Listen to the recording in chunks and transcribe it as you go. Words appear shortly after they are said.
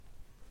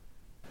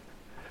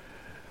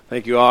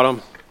Thank you,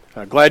 Autumn.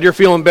 Glad you're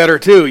feeling better,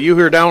 too. You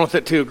who are down with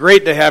it, too.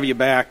 Great to have you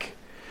back.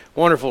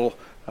 Wonderful,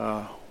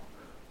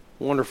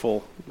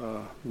 wonderful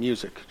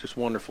music. Just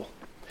wonderful.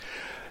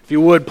 If you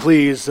would,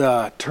 please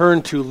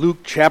turn to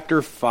Luke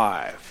chapter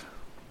 5.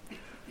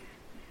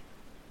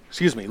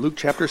 Excuse me, Luke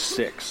chapter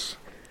 6.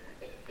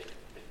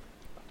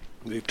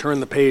 We turn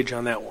the page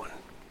on that one.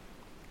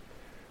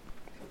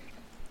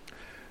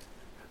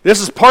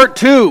 This is part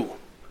 2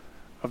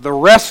 of the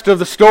rest of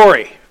the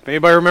story. If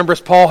anybody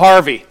remembers Paul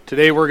Harvey,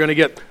 today we're going to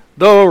get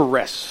the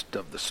rest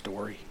of the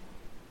story.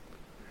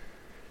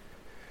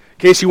 In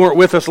case you weren't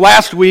with us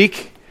last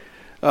week,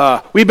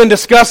 we've been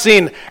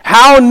discussing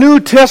how New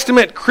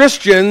Testament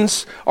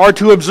Christians are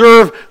to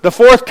observe the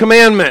fourth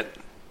commandment,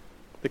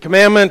 the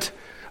commandment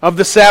of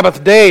the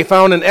Sabbath day,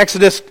 found in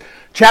Exodus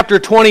chapter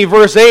 20,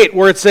 verse 8,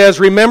 where it says,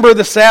 "Remember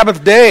the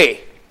Sabbath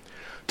day,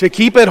 to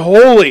keep it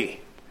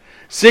holy.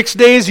 6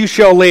 days you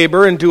shall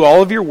labor and do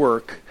all of your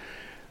work,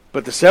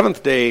 but the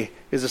seventh day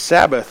is a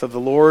Sabbath of the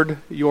Lord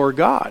your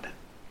God."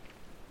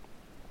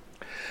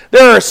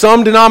 There are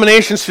some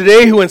denominations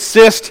today who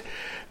insist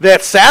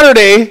that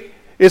Saturday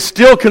is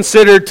still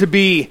considered to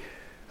be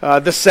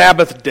the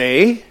Sabbath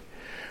day.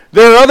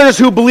 There are others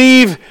who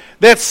believe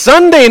that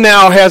Sunday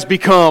now has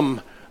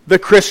become the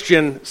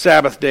Christian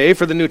Sabbath day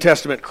for the New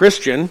Testament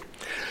Christian.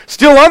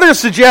 Still others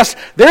suggest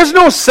there's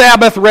no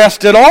Sabbath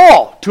rest at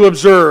all to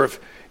observe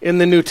in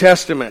the New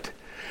Testament.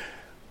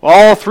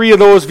 All three of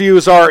those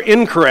views are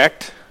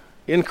incorrect.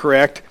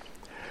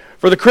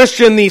 For the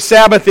Christian, the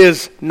Sabbath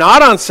is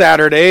not on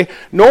Saturday,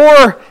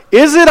 nor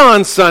is it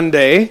on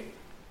Sunday.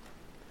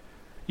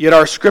 Yet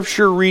our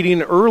scripture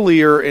reading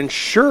earlier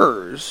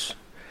ensures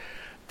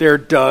there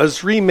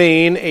does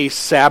remain a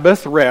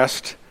Sabbath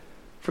rest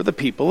for the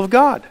people of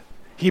God.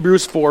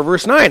 Hebrews 4,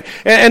 verse 9.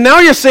 And now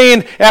you're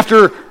saying,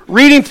 after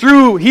reading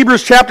through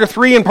Hebrews chapter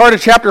 3 and part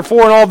of chapter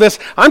 4 and all this,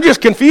 I'm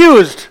just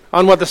confused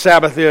on what the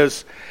Sabbath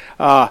is.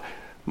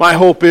 My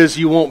hope is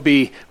you won't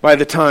be by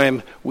the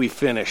time we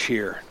finish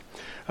here.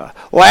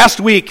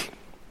 Last week,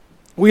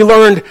 we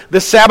learned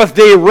the Sabbath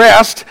day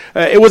rest.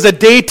 It was a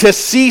day to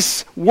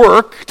cease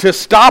work, to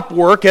stop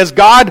work, as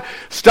God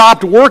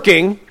stopped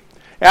working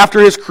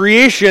after his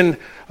creation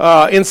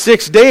in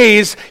 6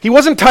 days. He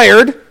wasn't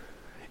tired.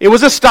 It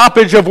was a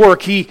stoppage of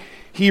work.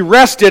 He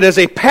rested as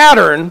a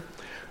pattern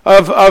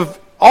of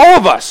all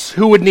of us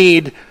who would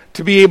need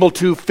to be able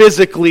to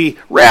physically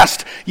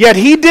rest. Yet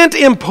he didn't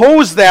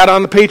impose that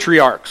on the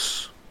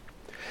patriarchs.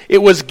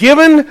 It was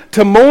given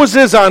to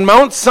Moses on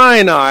Mount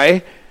Sinai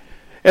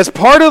as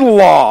part of the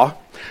law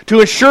to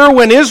ensure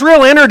when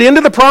Israel entered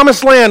into the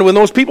promised land, when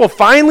those people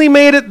finally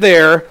made it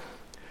there,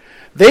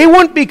 they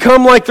wouldn't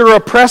become like their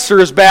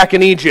oppressors back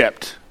in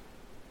Egypt.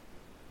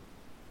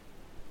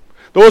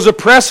 Those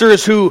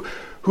oppressors who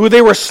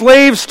they were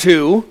slaves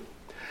to.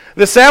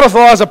 The Sabbath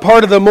law is a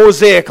part of the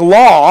Mosaic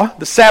law,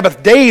 the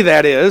Sabbath day,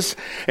 that is.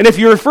 And if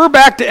you refer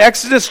back to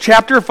Exodus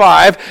chapter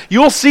 5,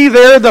 you'll see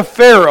there the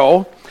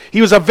Pharaoh.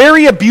 He was a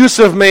very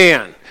abusive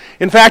man.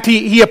 In fact,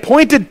 he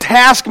appointed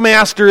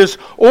taskmasters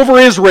over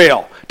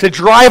Israel to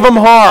drive them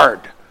hard.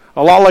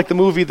 A lot like the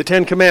movie The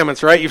Ten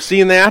Commandments, right? You've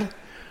seen that?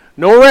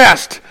 No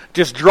rest.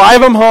 Just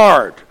drive them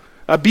hard.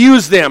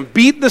 Abuse them.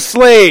 Beat the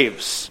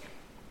slaves.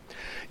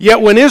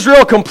 Yet when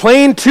Israel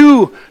complained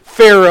to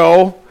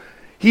Pharaoh,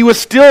 he was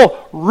still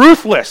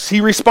ruthless. He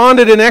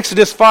responded in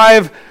Exodus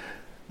 5,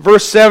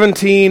 verse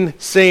 17,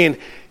 saying,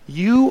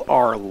 "You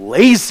are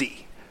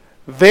lazy,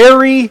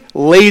 very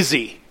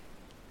lazy."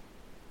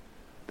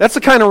 That's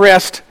the kind of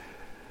rest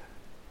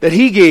that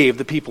he gave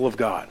the people of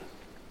God.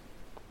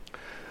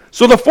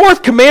 So the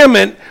fourth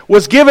commandment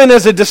was given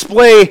as a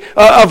display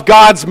of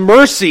God's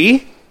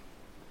mercy.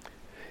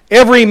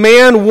 Every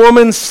man,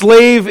 woman,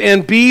 slave,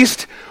 and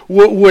beast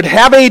would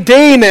have a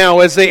day now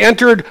as they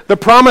entered the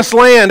promised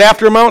land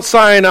after Mount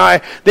Sinai.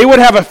 They would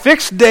have a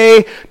fixed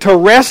day to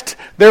rest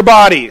their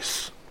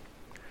bodies.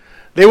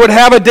 They would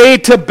have a day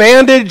to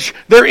bandage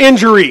their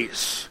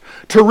injuries,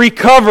 to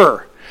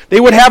recover. They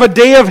would have a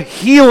day of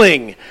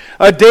healing,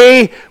 a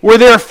day where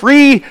they're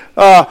free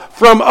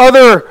from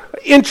other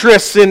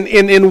interests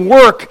in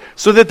work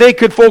so that they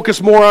could focus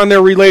more on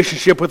their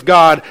relationship with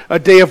God, a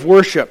day of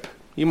worship,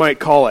 you might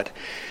call it.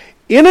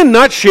 In a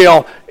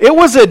nutshell, it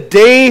was a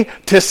day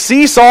to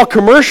cease all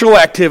commercial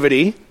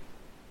activity,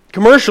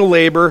 commercial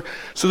labor,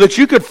 so that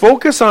you could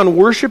focus on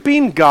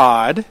worshiping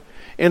God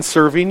and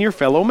serving your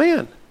fellow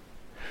man,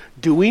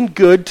 doing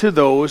good to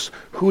those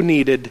who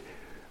needed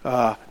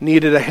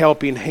a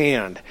helping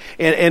hand.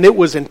 And it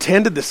was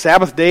intended, the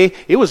Sabbath day,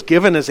 it was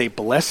given as a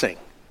blessing.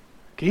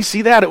 Can you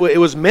see that? It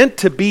was meant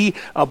to be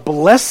a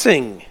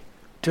blessing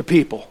to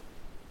people.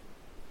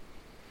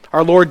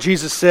 Our Lord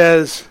Jesus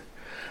says,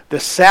 the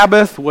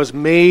Sabbath was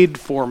made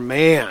for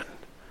man.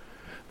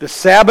 The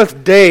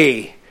Sabbath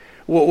day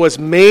was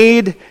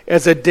made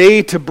as a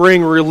day to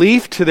bring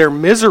relief to their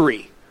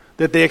misery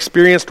that they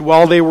experienced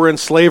while they were in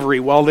slavery,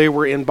 while they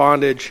were in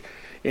bondage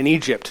in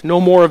Egypt. No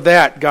more of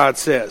that, God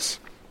says.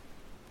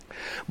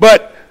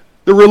 But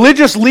the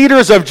religious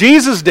leaders of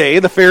Jesus' day,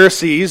 the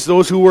Pharisees,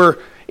 those who were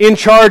in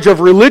charge of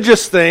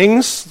religious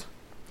things,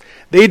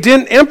 They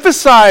didn't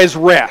emphasize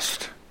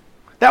rest.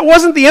 That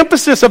wasn't the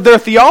emphasis of their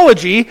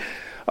theology.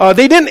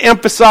 They didn't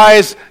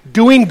emphasize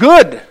doing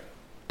good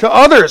to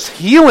others,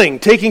 healing,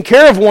 taking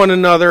care of one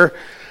another.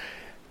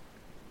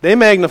 They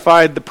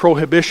magnified the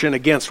prohibition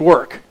against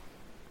work.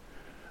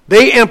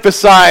 They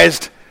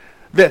emphasized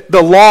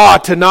the law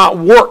to not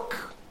work.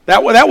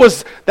 That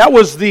was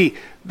the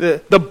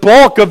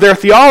bulk of their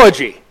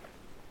theology.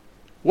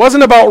 It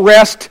wasn't about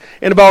rest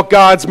and about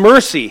God's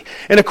mercy.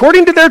 And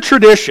according to their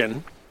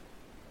tradition,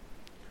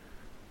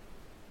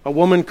 a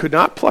woman could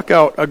not pluck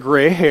out a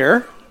gray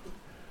hair.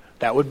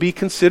 That would be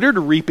considered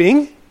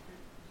reaping.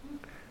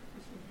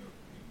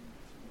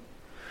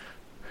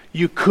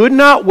 You could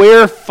not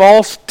wear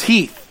false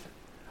teeth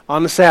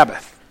on the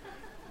Sabbath.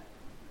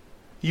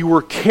 You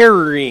were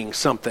carrying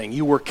something.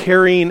 You were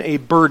carrying a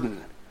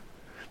burden.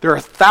 There are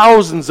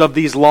thousands of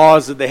these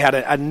laws that they had,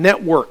 a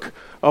network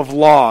of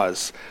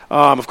laws.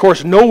 Of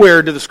course,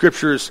 nowhere do the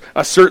Scriptures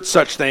assert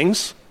such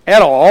things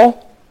at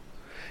all.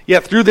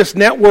 Yet through this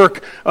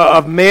network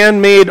of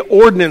man-made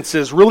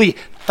ordinances, really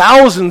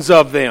thousands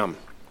of them,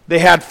 they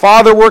had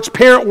father works,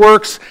 parent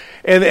works,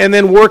 and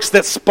then works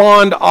that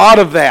spawned out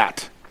of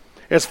that,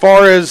 as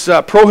far as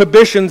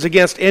prohibitions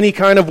against any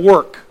kind of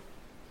work.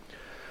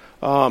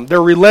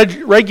 Their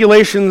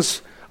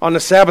regulations on the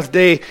Sabbath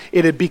day,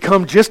 it had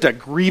become just a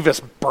grievous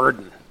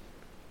burden.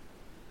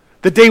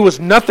 The day was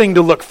nothing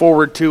to look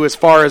forward to as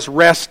far as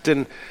rest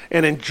and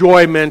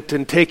enjoyment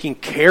and taking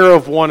care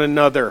of one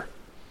another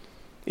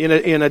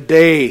in a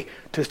day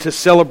to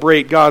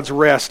celebrate God's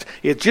rest.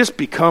 It just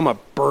become a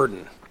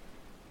burden.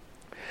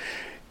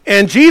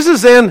 And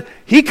Jesus then,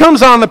 he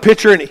comes on the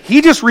picture and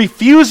he just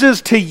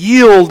refuses to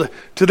yield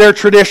to their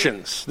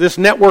traditions, this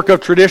network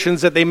of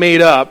traditions that they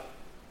made up.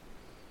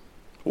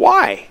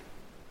 Why?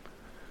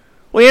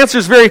 Well, the answer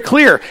is very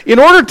clear. In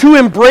order to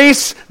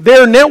embrace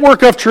their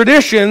network of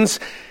traditions,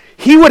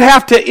 he would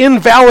have to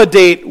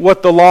invalidate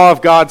what the law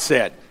of God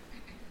said.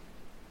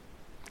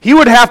 He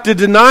would have to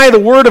deny the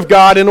Word of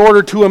God in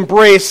order to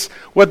embrace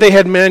what they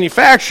had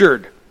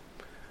manufactured.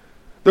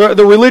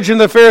 The religion of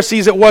the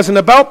Pharisees, it wasn't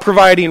about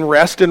providing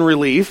rest and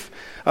relief.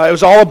 It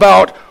was all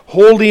about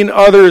holding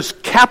others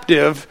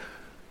captive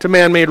to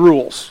man-made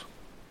rules.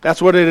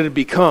 That's what it had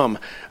become.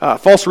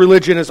 False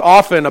religion is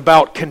often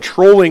about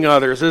controlling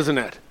others, isn't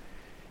it?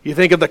 You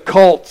think of the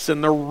cults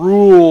and the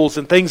rules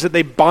and things that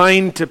they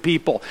bind to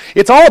people.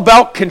 It's all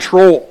about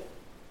control.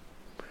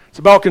 It's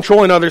about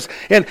controlling others.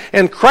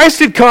 And Christ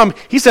had come.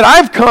 He said,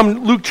 I've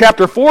come, Luke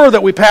chapter 4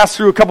 that we passed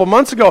through a couple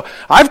months ago,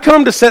 I've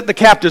come to set the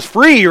captives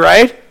free,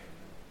 right?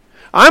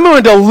 I'm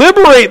going to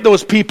liberate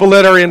those people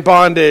that are in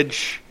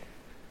bondage.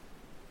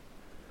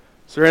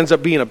 So there ends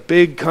up being a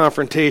big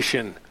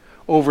confrontation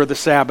over the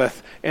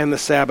Sabbath and the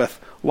Sabbath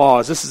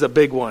laws. This is a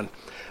big one.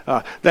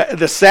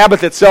 The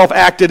Sabbath itself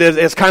acted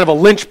as kind of a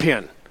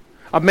linchpin,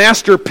 a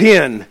master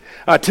pin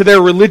to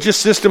their religious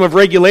system of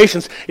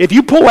regulations. If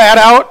you pull that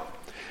out,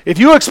 if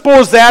you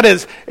expose that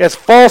as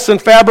false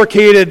and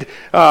fabricated,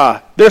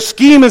 their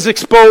scheme is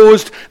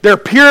exposed, their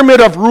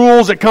pyramid of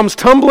rules, it comes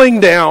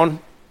tumbling down.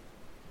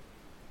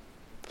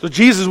 So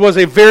Jesus was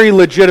a very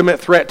legitimate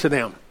threat to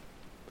them.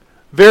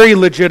 Very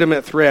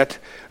legitimate threat.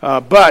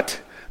 But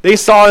they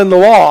saw in the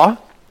law,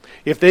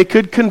 if they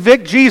could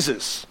convict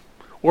Jesus,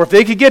 or if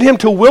they could get him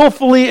to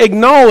willfully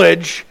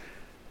acknowledge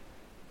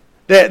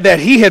that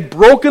he had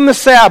broken the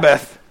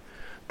Sabbath,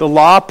 the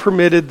law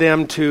permitted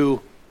them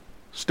to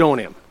stone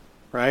him,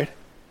 right?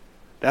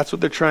 That's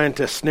what they're trying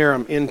to snare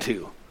him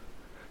into.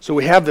 So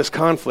we have this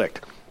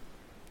conflict.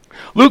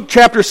 Luke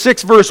chapter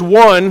 6, verse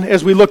 1,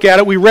 as we look at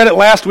it, we read it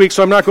last week,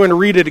 so I'm not going to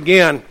read it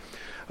again.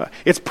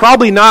 It's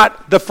probably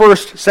not the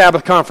first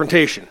Sabbath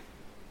confrontation.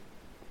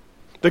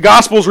 The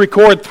Gospels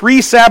record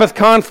 3 Sabbath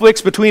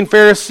conflicts between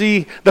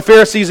the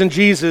Pharisees and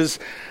Jesus.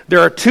 There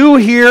are 2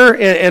 here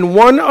and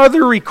 1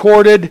 other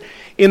recorded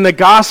in the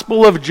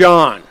Gospel of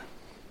John.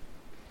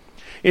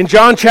 In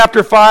John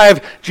chapter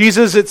 5,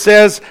 Jesus, it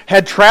says,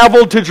 had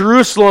traveled to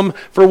Jerusalem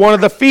for one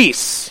of the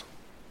feasts.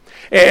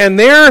 And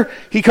there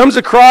he comes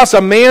across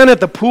a man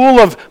at the pool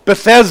of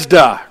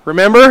Bethesda.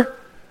 Remember?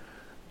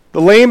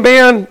 The lame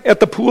man at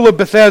the pool of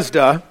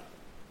Bethesda.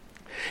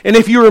 And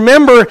if you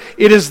remember,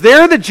 it is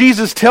there that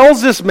Jesus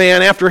tells this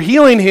man, after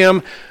healing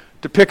him,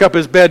 to pick up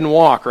his bed and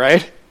walk,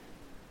 right?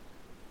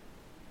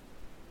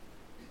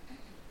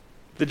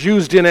 The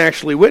Jews didn't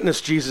actually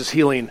witness Jesus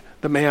healing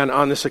the man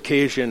on this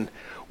occasion.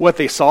 What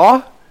they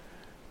saw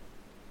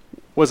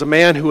was a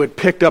man who had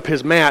picked up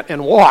his mat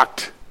and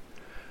walked.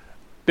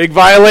 Big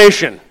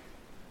violation.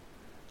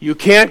 You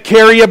can't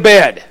carry a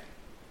bed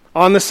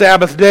on the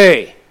Sabbath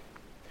day.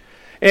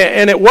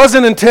 And it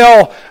wasn't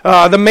until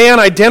the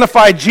man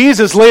identified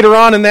Jesus later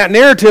on in that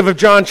narrative of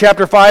John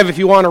chapter 5, if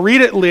you want to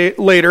read it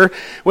later,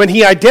 when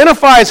he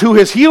identifies who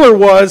his healer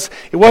was,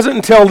 it wasn't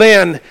until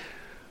then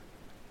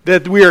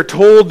that we are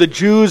told the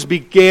Jews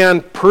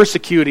began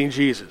persecuting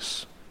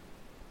Jesus.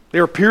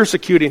 They were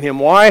persecuting him.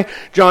 Why?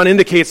 John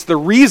indicates the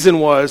reason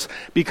was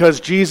because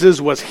Jesus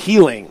was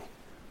healing,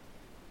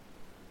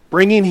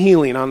 bringing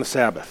healing on the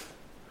Sabbath.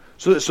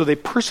 So they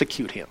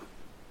persecute him.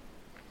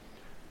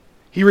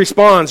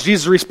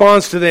 Jesus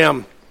responds to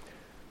them,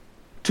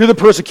 to the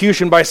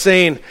persecution, by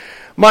saying,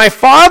 "My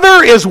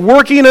Father is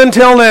working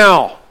until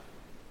now,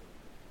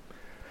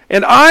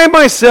 and I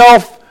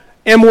myself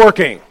am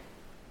working."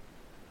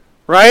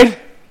 Right?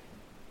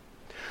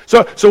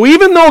 So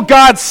even though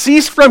God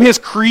ceased from his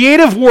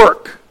creative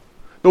work,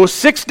 those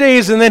 6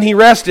 days and then he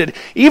rested,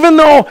 even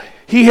though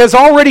he has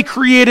already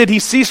created, he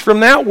ceased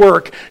from that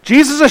work,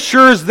 Jesus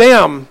assures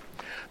them,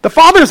 the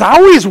Father's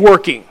always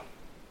working.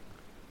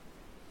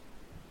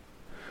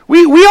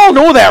 We all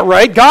know that,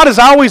 right? God is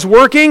always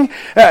working.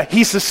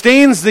 He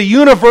sustains the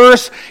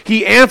universe.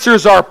 He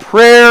answers our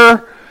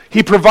prayer.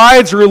 He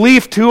provides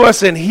relief to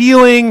us and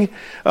healing.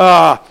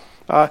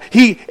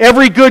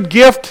 Every good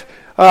gift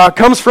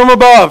comes from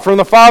above, from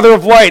the Father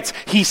of lights.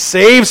 He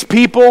saves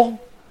people.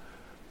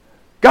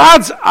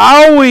 God's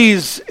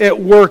always at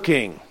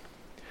working.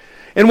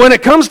 And when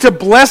it comes to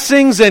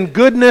blessings and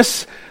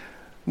goodness,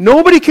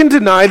 nobody can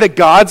deny that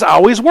God's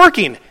always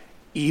working,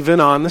 even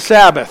on the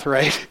Sabbath,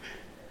 right?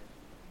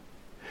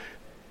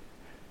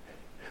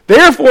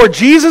 Therefore,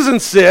 Jesus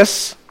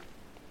insists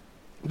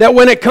that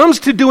when it comes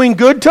to doing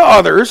good to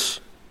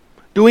others,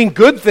 doing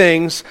good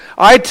things,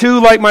 I too,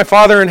 like my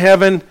Father in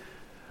heaven,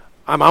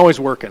 I'm always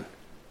working.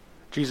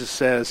 Jesus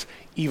says,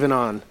 even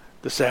on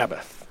the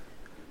Sabbath.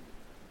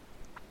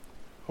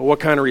 Well, what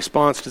kind of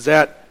response does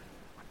that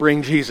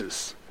bring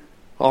Jesus?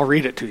 I'll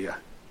read it to you.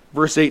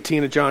 Verse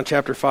 18 of John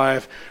chapter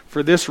 5,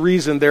 "For this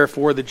reason,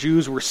 therefore, the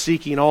Jews were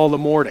seeking all the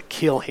more to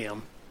kill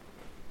him,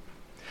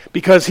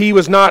 because he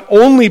was not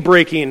only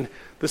breaking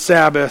the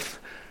Sabbath,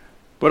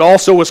 but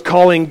also was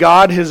calling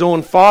God his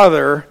own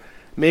Father,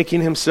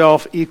 making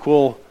himself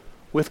equal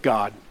with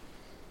God."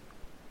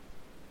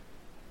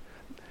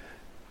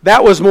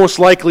 That was most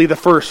likely the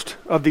first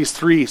of these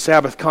 3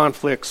 Sabbath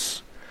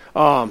conflicts.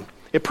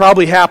 It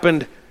probably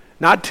happened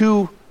not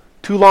too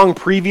long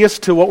previous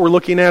to what we're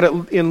looking at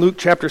in Luke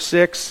chapter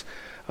 6,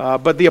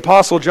 but the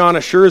Apostle John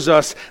assures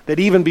us that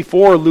even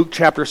before Luke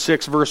chapter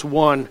 6, verse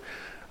 1,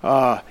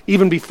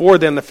 even before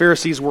then, the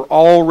Pharisees were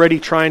already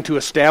trying to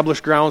establish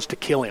grounds to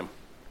kill him.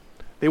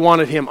 They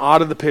wanted him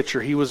out of the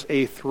picture. He was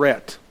a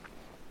threat.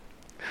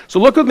 So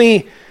look with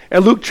me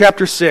at Luke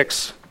chapter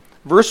 6,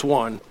 verse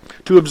 1,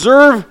 to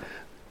observe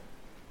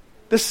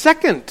the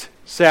second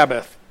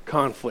Sabbath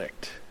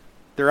conflict.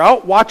 They're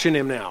out watching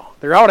him now.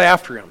 They're out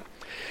after him.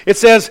 It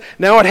says,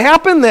 "Now it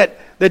happened that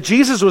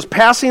Jesus was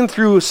passing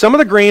through some of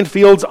the grain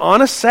fields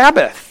on a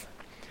Sabbath,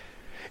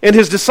 and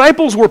his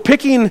disciples were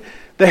picking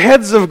the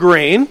heads of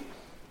grain,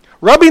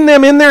 rubbing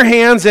them in their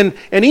hands and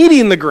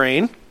eating the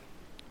grain.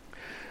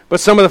 But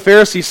some of the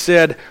Pharisees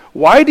said,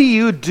 'Why do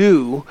you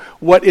do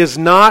what is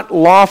not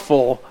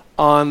lawful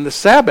on the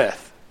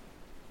Sabbath?'"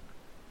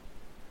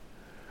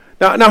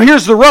 Now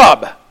here's the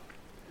rub.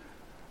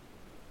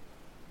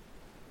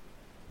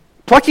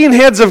 Plucking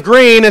heads of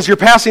grain as you're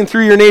passing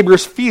through your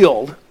neighbor's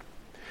field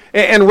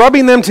and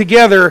rubbing them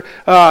together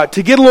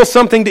to get a little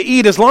something to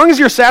eat, as long as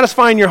you're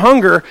satisfying your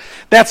hunger,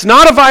 that's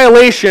not a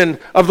violation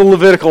of the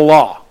Levitical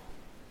law.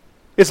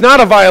 It's not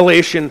a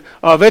violation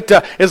of it.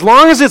 As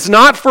long as it's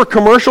not for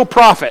commercial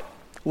profit,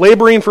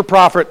 laboring for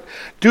profit.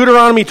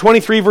 Deuteronomy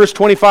 23 verse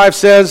 25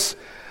 says,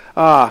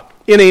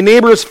 "In a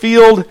neighbor's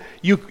field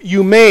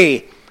you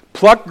may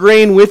pluck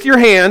grain with your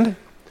hand,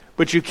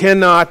 but you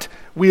cannot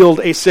wield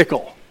a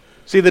sickle."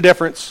 See the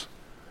difference?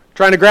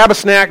 Trying to grab a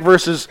snack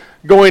versus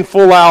going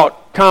full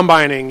out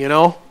combining, you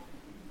know?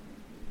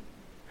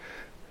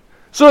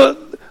 So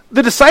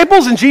the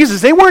disciples and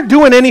Jesus, they weren't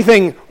doing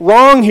anything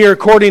wrong here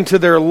according to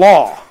their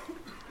law,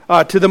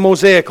 to the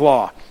Mosaic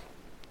law.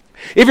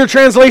 If your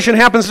translation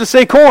happens to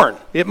say corn,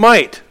 it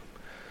might.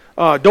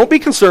 Don't be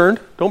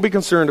concerned. Don't be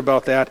concerned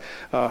about that.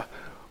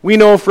 We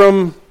know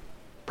from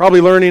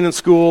probably learning in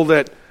school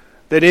that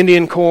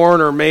Indian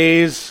corn or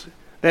maize,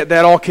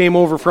 that all came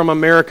over from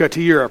America to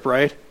Europe,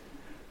 right?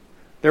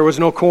 There was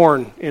no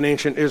corn in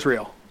ancient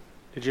Israel.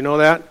 Did you know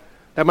that?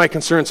 That might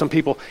concern some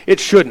people.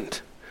 It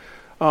shouldn't.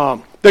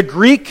 The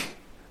Greek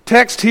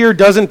text here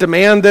doesn't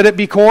demand that it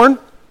be corn.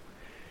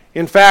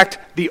 In fact,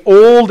 the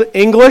Old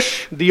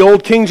English, the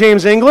Old King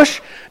James English,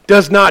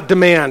 does not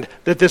demand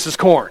that this is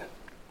corn.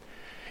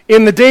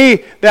 In the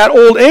day that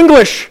Old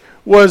English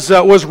was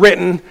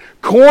written,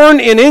 corn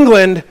in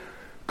England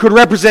could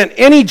represent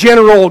any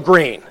general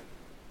grain.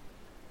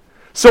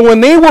 So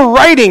when they were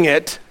writing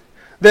it,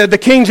 the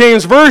King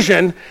James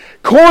Version,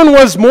 corn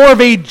was more of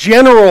a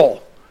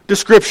general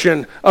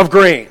description of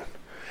grain.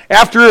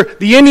 After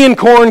the Indian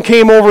corn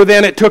came over,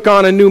 then it took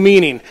on a new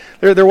meaning.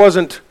 There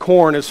wasn't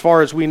corn, as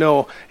far as we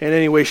know, in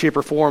any way, shape,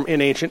 or form in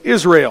ancient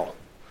Israel.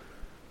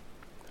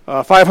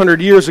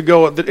 500 years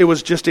ago, it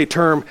was just a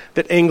term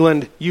that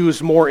England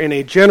used more in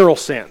a general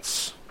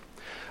sense.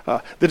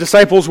 The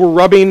disciples were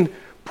rubbing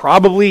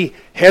probably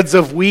heads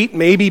of wheat,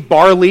 maybe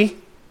barley,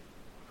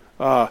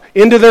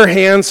 into their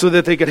hands so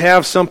that they could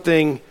have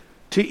something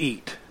to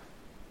eat.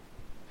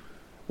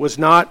 Was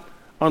not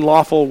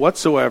unlawful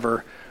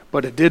whatsoever,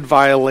 but it did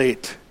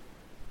violate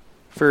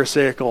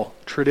Pharisaical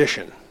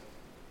tradition.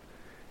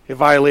 It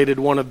violated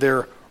one of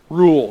their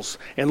rules.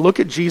 And look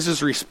at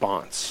Jesus'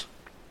 response.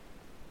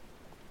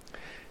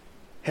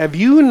 have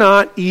you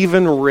not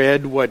even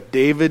read what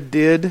David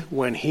did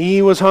when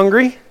he was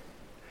hungry?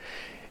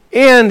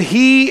 And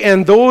he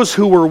and those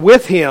who were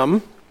with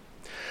him,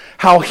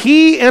 how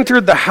he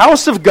entered the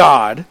house of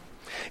God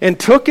and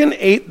took and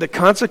ate the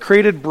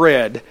consecrated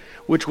bread,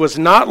 which was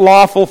not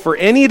lawful for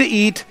any to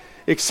eat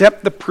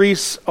except the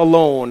priests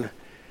alone,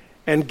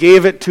 and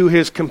gave it to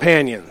his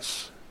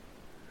companions.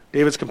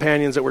 David's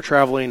companions that were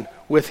traveling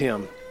with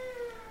him.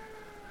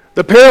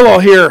 The parallel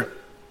here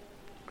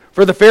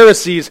for the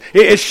Pharisees,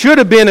 it should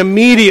have been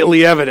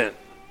immediately evident.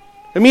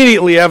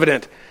 Immediately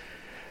evident.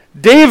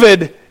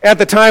 David, at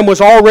the time,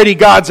 was already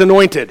God's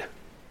anointed.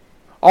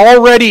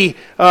 Already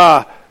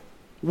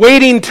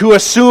waiting to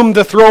assume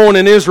the throne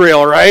in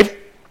Israel, right?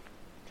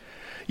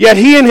 Yet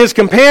he and his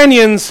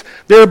companions,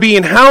 they're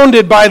being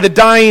hounded by the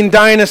dying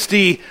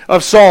dynasty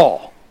of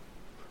Saul.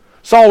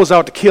 Saul was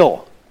out to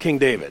kill King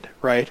David,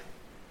 right?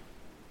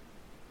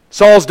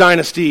 Saul's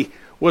dynasty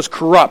was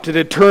corrupt. It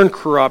had turned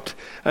corrupt.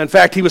 In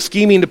fact, he was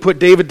scheming to put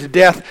David to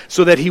death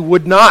so that he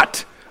would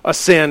not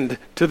ascend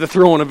to the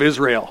throne of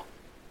Israel.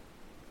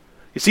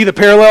 You see the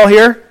parallel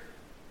here?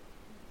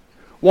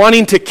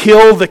 Wanting to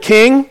kill the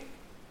king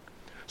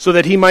so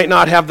that he might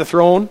not have the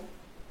throne.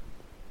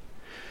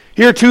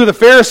 Here too, the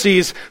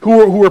Pharisees,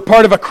 who were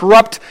part of a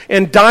corrupt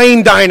and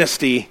dying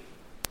dynasty,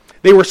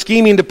 they were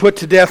scheming to put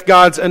to death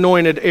God's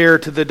anointed heir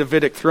to the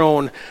Davidic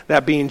throne,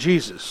 that being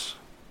Jesus.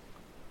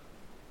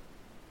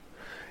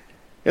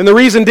 And the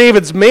reason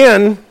David's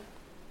men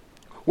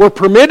were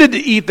permitted to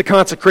eat the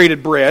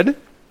consecrated bread,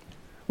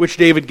 which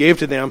David gave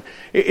to them,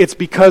 it's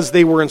because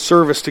they were in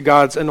service to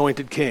God's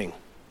anointed king.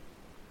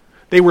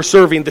 They were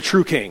serving the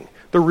true king,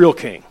 the real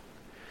king.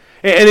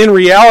 And in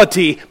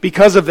reality,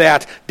 because of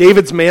that,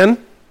 David's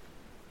men,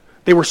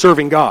 they were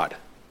serving God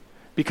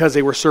because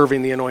they were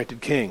serving the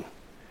anointed king.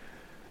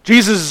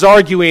 Jesus is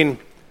arguing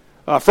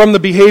from the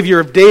behavior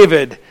of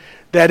David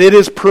that it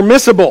is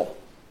permissible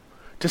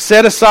to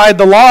set aside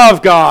the law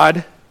of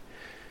God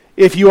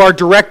if you are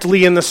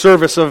directly in the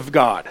service of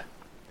God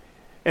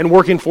and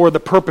working for the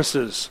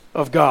purposes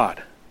of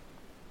God.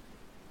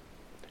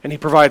 And he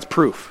provides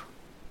proof.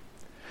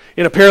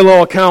 In a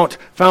parallel account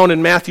found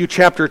in Matthew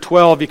chapter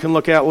 12, you can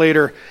look at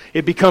later,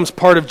 it becomes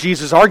part of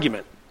Jesus'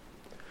 argument,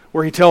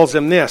 where he tells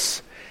them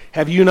this: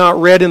 have you not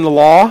read in the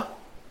law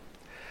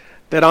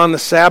that on the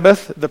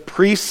Sabbath the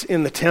priests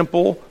in the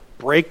temple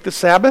break the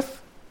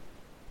Sabbath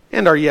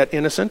and are yet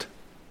innocent?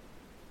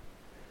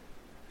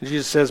 And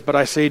Jesus says, but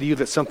I say to you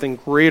that something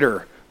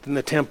greater than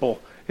the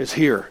temple is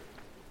here.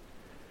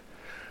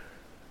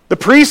 The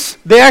priests,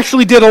 they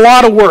actually did a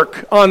lot of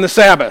work on the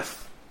Sabbath.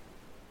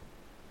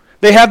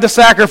 They had the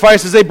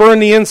sacrifices, they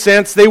burned the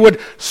incense, they would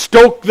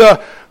stoke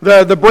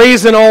the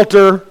brazen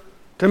altar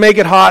to make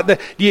it hot. Do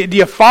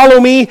you follow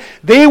me?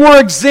 They were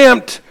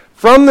exempt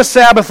from the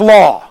Sabbath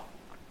law,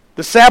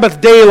 the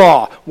Sabbath day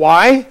law.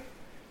 Why?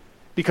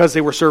 Because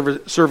they were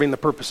serving the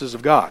purposes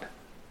of God.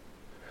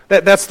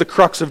 That's the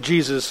crux of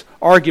Jesus'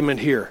 argument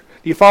here.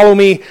 Do you follow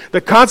me?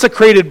 The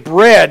consecrated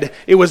bread,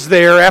 it was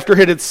there after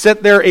it had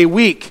sat there a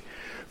week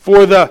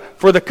for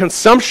the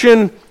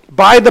consumption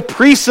by the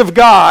priests of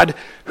God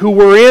who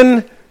were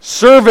in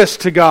service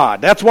to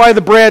God. That's why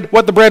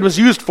what the bread was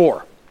used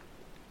for.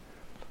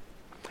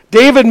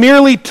 David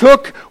merely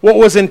took what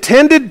was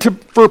intended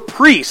for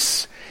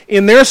priests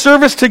in their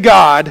service to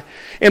God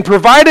and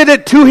provided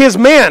it to his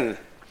men,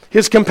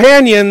 his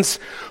companions,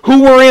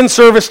 who were in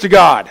service to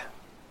God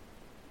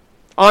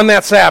on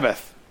that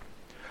Sabbath.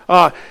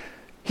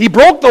 He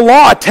broke the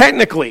law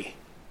technically,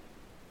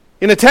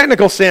 in a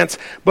technical sense,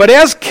 but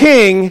as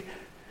king,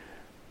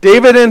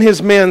 David and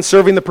his men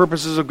serving the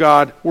purposes of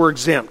God were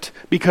exempt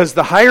because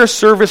the higher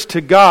service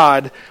to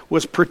God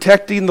was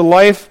protecting the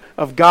life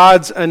of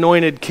God's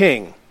anointed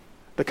king,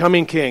 the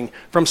coming king,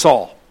 from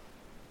Saul.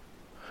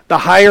 The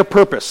higher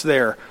purpose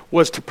there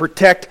was to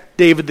protect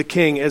David the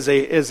king as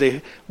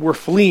they were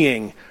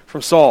fleeing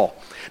from Saul.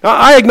 Now,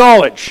 I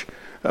acknowledge,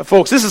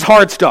 folks, this is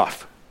hard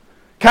stuff.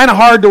 Kind of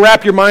hard to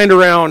wrap your mind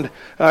around,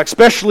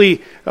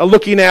 especially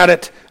looking at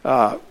it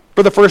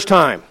for the first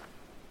time.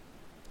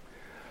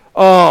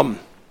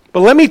 But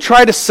let me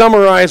try to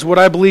summarize what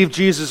I believe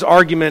Jesus'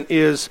 argument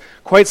is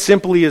quite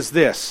simply as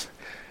this.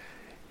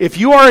 If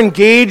you are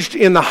engaged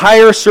in the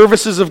higher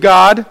services of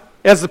God,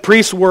 as the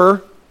priests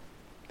were,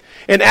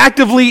 and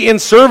actively in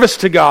service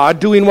to God,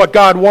 doing what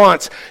God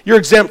wants, you're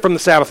exempt from the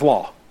Sabbath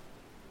law.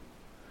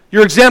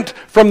 You're exempt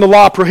from the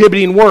law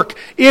prohibiting work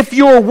if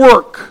your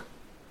work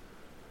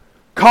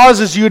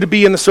causes you to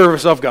be in the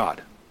service of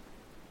God.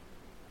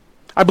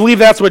 I believe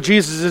that's what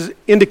Jesus is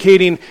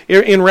indicating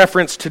in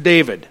reference to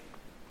David.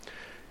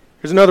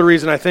 Here's another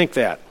reason I think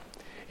that.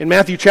 In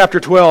Matthew chapter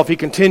 12, he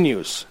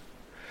continues.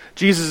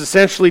 Jesus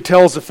essentially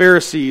tells the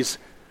Pharisees,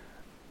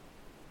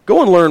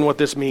 go and learn what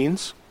this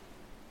means.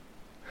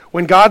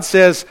 When God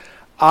says,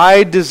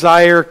 I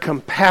desire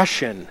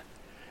compassion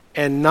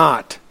and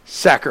not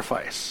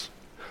sacrifice.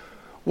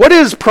 What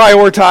is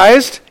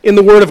prioritized in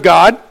the Word of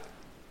God?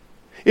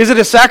 Is it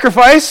a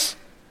sacrifice,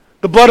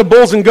 the blood of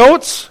bulls and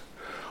goats?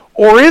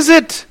 Or is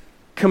it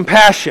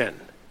compassion?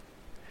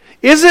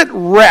 Is it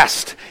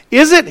rest?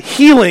 Is it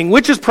healing?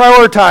 Which is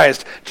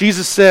prioritized?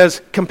 Jesus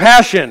says,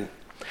 compassion.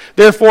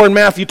 Therefore, in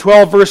Matthew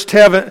 12, verse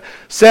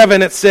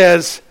 7, it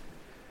says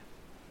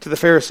to the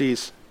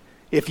Pharisees,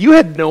 if you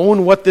had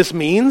known what this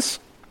means,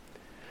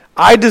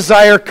 I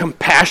desire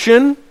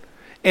compassion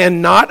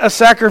and not a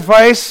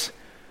sacrifice,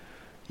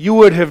 you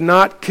would have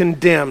not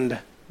condemned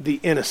the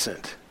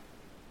innocent.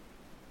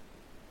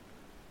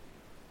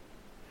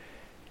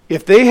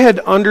 If they had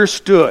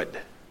understood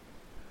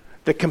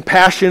that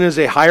compassion is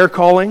a higher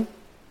calling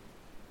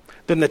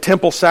than the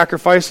temple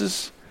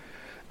sacrifices,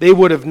 they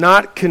would have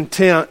not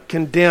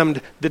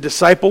condemned the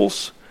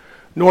disciples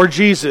nor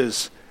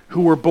Jesus,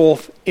 who were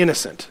both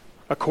innocent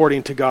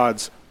according to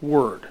God's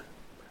word.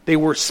 They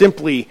were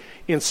simply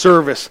in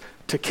service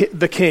to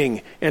the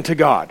king and to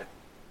God.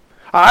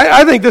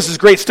 I think this is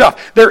great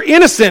stuff. They're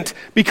innocent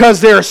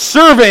because they're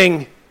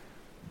serving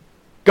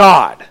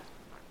God.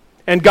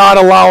 And God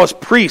allows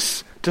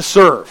priests to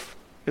serve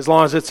as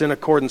long as it's in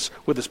accordance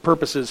with his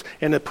purposes.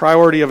 And the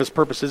priority of his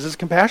purposes is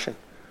compassion.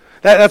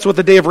 That's what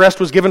the day of rest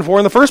was given for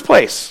in the first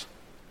place.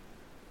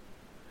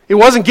 It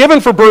wasn't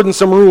given for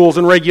burdensome rules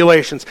and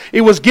regulations.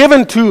 It was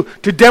given to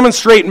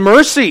demonstrate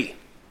mercy.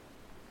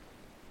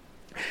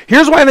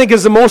 Here's what I think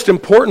is the most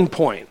important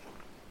point.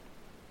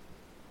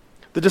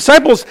 The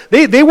disciples,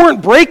 they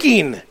weren't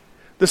breaking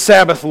the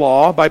Sabbath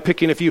law by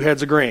picking a few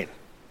heads of grain.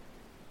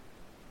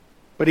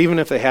 But even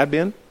if they had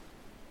been,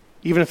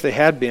 even if they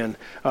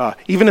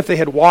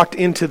had walked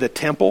into the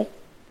temple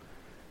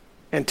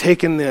and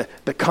taken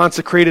the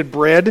consecrated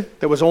bread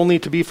that was only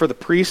to be for the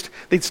priest,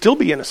 they'd still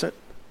be innocent.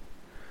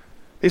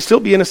 They'd still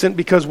be innocent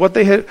because what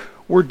they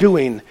were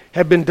doing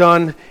had been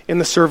done in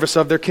the service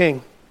of their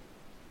king,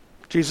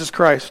 Jesus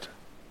Christ.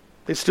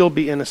 They'd still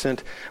be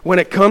innocent. When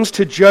it comes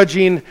to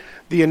judging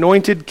the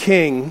anointed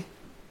king,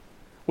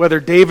 whether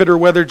David or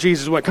whether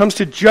Jesus, when it comes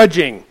to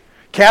judging,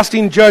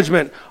 casting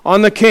judgment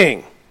on the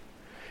king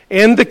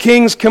and the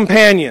king's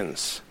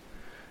companions,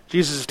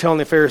 Jesus is telling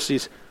the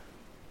Pharisees,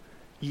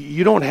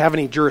 you don't have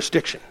any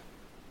jurisdiction.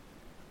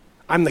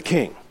 I'm the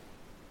king.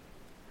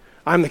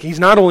 He's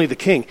not only the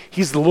king,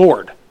 he's the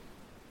Lord.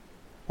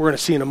 We're going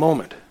to see in a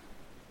moment.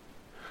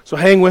 So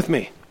hang with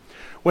me.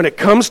 When it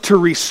comes to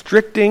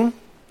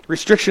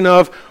restriction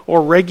of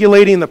or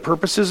regulating the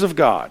purposes of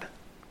God,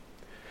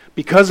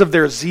 because of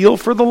their zeal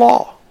for the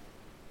law,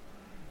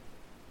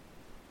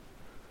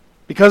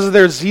 because of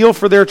their zeal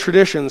for their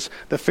traditions,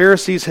 the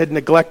Pharisees had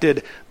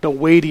neglected the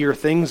weightier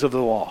things of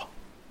the law.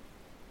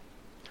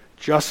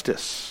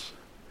 Justice,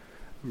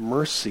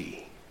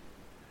 mercy,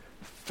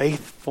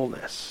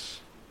 faithfulness.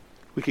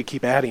 We could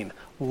keep adding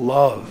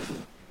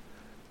love,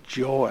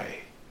 joy,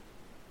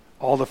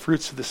 all the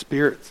fruits of the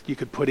Spirit you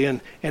could put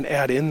in and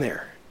add in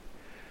there.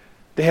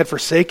 They had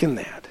forsaken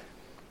that.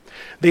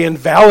 They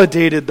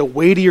invalidated the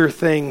weightier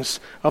things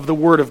of the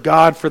Word of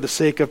God for the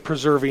sake of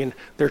preserving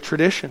their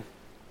tradition.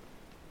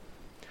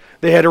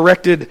 They had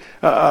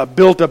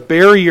built a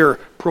barrier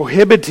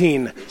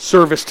prohibiting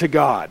service to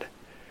God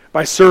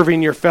by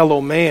serving your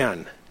fellow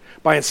man,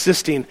 by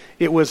insisting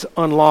it was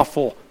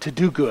unlawful to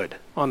do good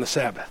on the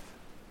Sabbath.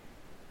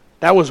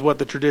 That was what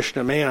the tradition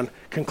of man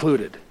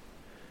concluded.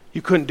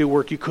 You couldn't do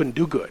work, you couldn't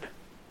do good.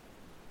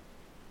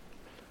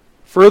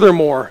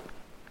 Furthermore,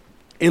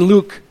 in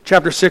Luke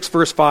chapter 6,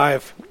 verse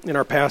 5, in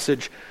our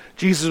passage,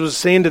 Jesus was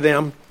saying to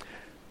them,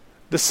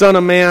 the Son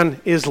of Man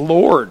is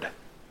Lord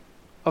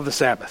of the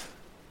Sabbath.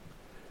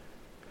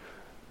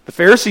 The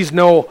Pharisees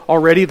know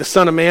already the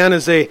Son of Man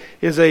is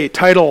a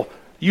title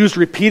used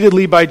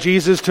repeatedly by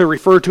Jesus to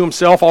refer to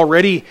himself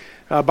already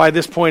by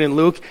this point in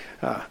Luke.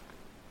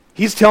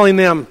 He's telling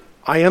them,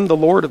 I am the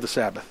Lord of the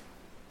Sabbath.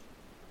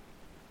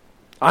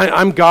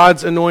 I'm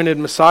God's anointed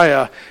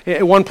Messiah.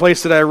 One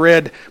place that I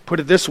read put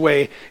it this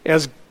way,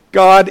 as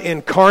God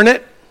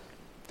incarnate,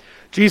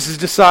 Jesus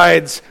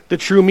decides the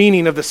true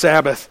meaning of the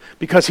Sabbath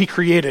because he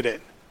created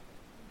it.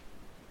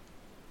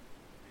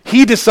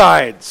 He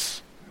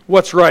decides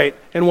what's right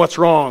and what's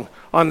wrong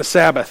on the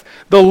Sabbath.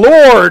 The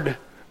Lord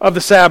of the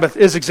Sabbath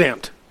is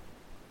exempt.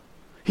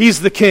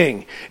 He's the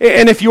king.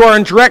 And if you are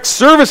in direct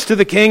service to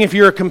the king, if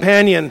you're a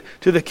companion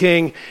to the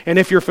king, and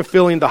if you're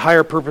fulfilling the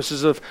higher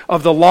purposes of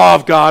the law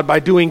of God by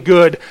doing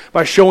good,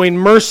 by showing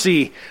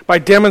mercy, by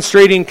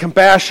demonstrating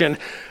compassion,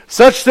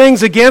 such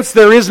things against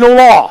there is no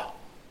law.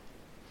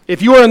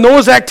 If you are in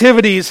those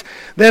activities,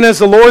 then as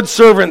the Lord's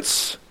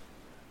servants,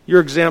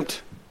 you're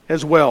exempt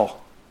as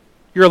well.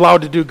 You're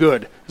allowed to do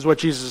good, is what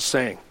Jesus is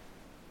saying.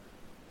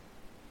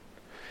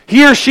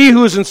 He or she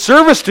who is in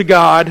service to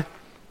God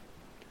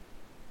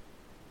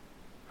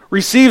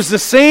receives the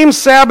same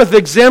Sabbath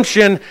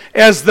exemption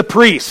as the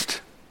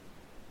priest.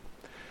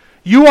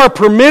 You are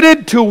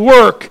permitted to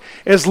work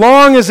as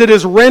long as it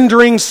is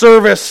rendering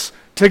service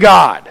to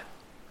God,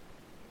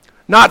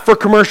 not for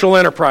commercial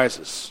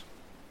enterprises.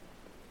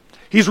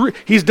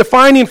 He's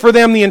defining for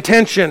them the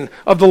intention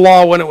of the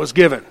law when it was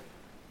given.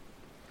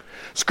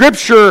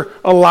 Scripture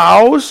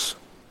allows,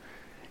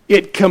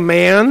 it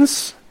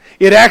commands,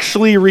 it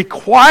actually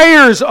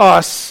requires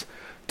us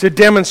to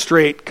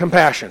demonstrate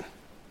compassion.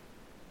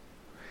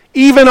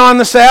 Even on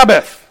the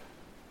Sabbath.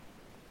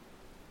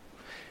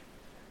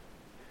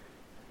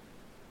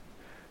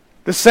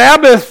 The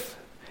Sabbath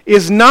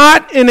is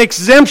not an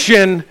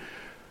exemption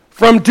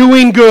from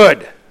doing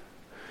good.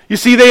 You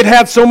see, they'd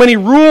had so many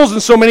rules and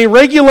so many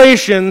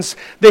regulations,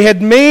 they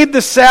had made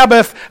the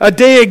Sabbath a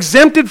day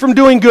exempted from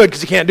doing good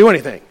because you can't do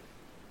anything.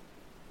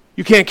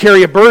 You can't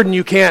carry a burden,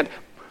 you can't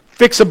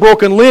fix a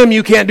broken limb,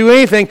 you can't do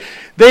anything.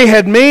 They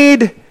had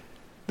made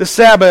the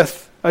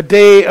Sabbath a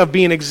day of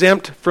being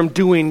exempt from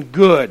doing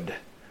good.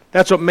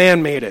 That's what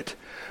man made it.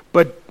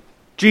 But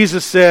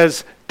Jesus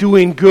says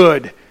doing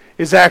good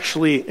is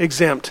actually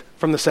exempt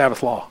from the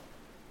Sabbath law.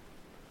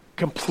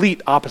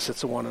 Complete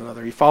opposites of one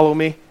another. You follow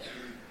me?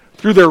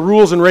 Through their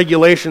rules and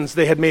regulations,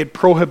 they had made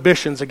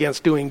prohibitions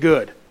against doing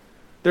good.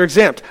 They're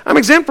exempt. I'm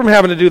exempt from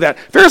having to do that.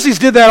 Pharisees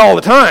did that all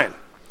the time.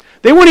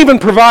 They wouldn't even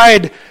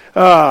provide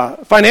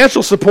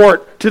financial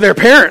support to their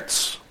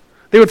parents.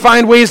 They would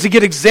find ways to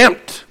get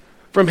exempt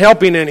from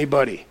helping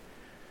anybody.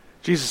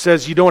 Jesus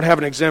says you don't have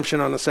an exemption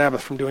on the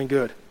Sabbath from doing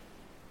good.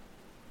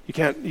 You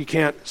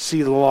can't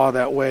see the law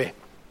that way.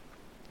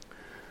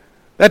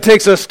 That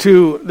takes us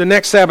to the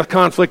next Sabbath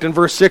conflict in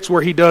verse 6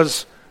 where he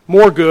does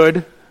more good.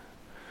 It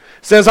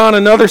says, on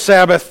another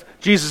Sabbath,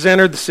 Jesus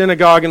entered the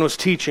synagogue and was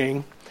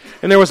teaching,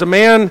 and there was a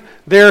man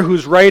there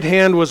whose right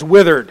hand was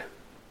withered.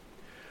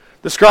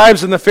 The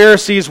scribes and the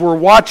Pharisees were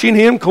watching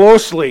him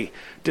closely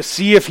to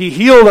see if he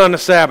healed on the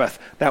Sabbath.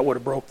 That would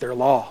have broke their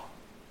law.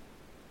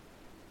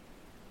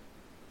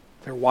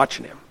 They're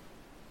watching him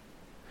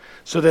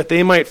so that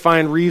they might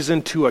find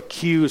reason to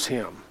accuse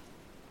him.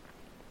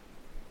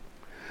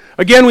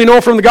 Again, we know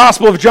from the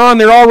Gospel of John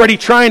they're already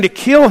trying to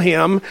kill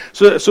him,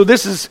 so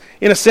this is,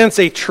 in a sense,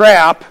 a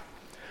trap.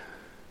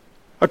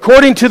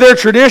 According to their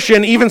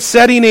tradition, even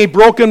setting a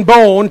broken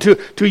bone,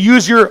 to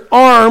use your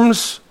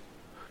arms,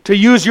 to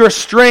use your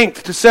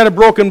strength to set a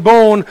broken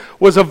bone,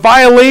 was a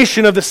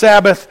violation of the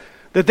Sabbath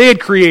that they had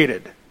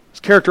created.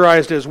 It's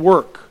characterized as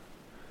work.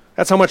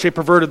 That's how much they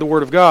perverted the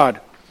Word of God.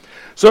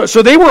 So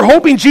they were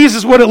hoping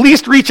Jesus would at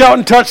least reach out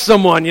and touch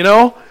someone, you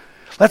know?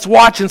 Let's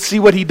watch and see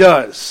what he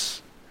does.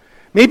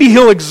 Maybe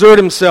he'll exert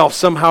himself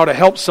somehow to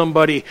help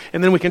somebody,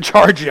 and then we can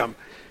charge him.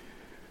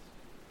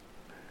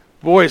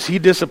 Boys, he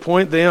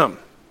disappoint them.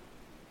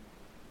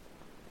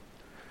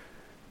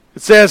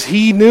 It says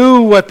he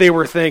knew what they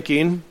were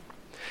thinking,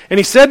 and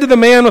he said to the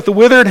man with the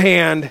withered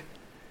hand,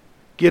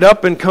 get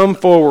up and come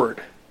forward.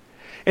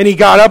 And he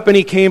got up and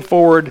he came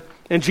forward,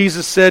 and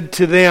Jesus said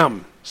to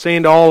them,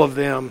 saying to all of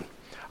them,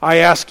 I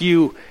ask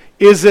you,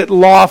 is it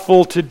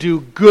lawful to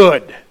do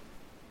good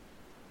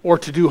or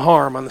to do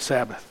harm on the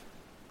Sabbath?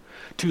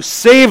 To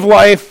save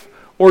life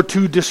or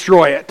to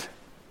destroy it?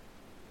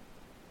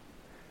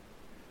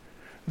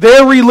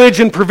 Their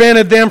religion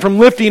prevented them from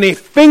lifting a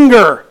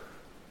finger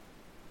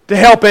to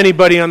help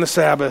anybody on the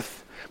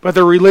Sabbath, but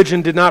their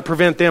religion did not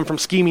prevent them from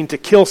scheming to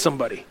kill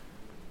somebody.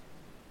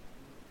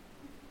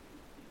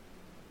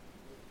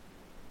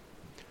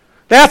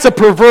 That's a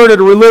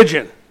perverted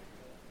religion.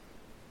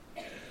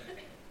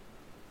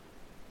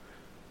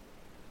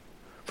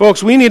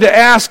 Folks, we need to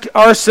ask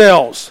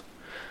ourselves,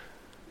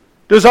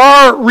 does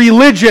our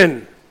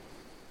religion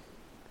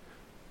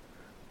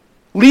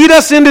lead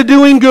us into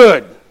doing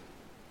good?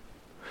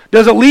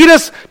 Does it lead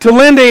us to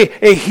lend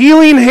a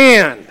healing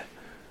hand?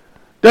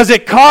 Does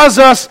it cause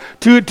us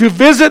to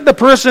visit the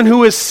person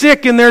who is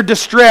sick in their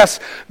distress?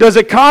 Does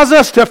it cause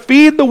us to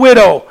feed the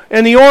widow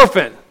and the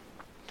orphan?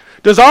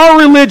 Does our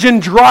religion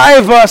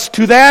drive us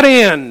to that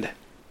end?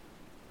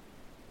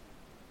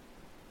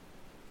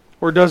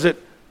 Or does it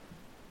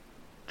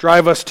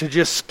drive us to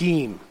just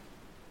scheme?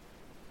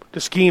 To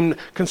scheme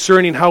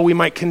concerning how we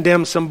might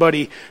condemn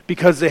somebody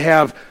because they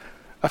have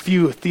a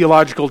few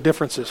theological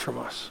differences from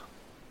us.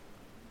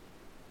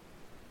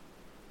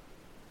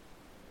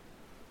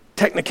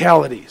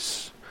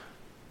 Technicalities.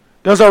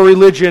 Does our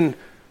religion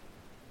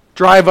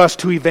drive us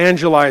to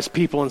evangelize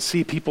people and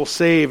see people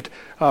saved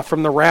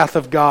from the wrath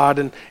of God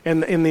and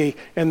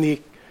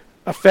the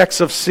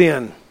effects of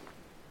sin?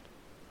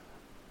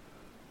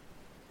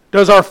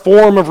 Does our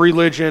form of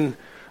religion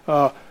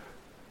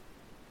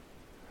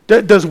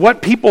does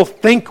what people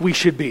think we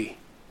should be?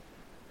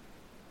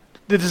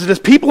 Does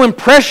people's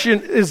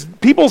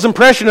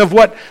impression of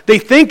what they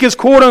think is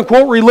quote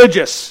unquote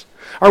religious?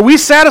 Are we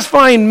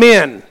satisfying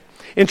men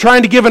in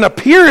trying to give an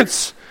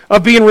appearance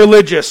of being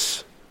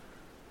religious?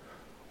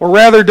 Or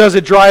rather, does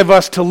it drive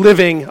us to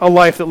living a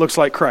life that looks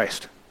like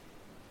Christ?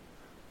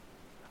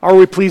 Are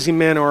we pleasing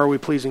men or are we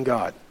pleasing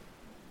God?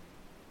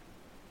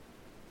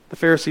 The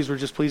Pharisees were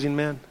just pleasing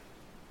men.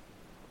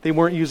 They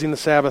weren't using the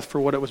Sabbath for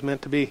what it was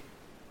meant to be.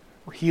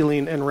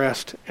 Healing and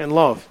rest and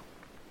love.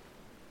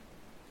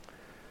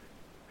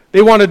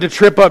 They wanted to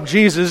trip up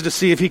Jesus to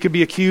see if he could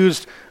be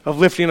accused of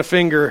lifting a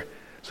finger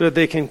so that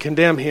they can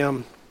condemn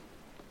him.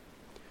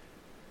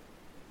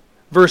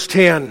 Verse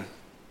 10.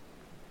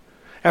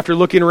 After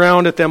looking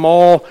around at them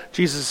all,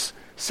 Jesus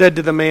said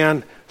to the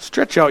man,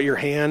 stretch out your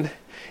hand.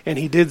 And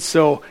he did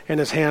so, and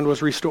his hand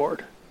was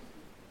restored.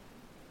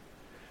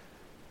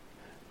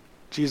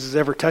 Jesus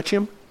ever touch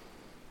him?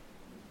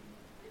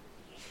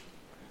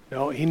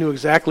 No, he knew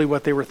exactly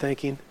what they were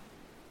thinking.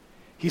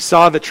 He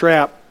saw the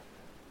trap.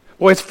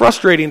 Boy, it's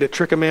frustrating to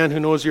trick a man who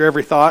knows your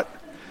every thought.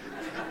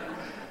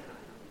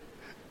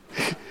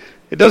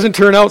 It doesn't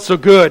turn out so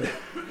good.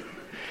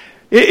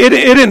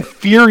 It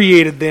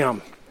infuriated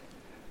them.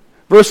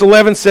 Verse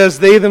 11 says,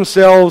 they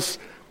themselves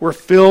were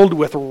filled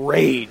with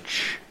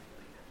rage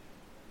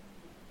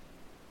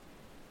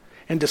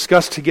and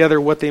discussed together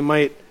what they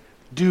might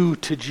do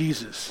to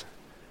Jesus.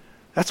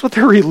 That's what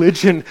their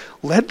religion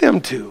led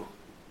them to.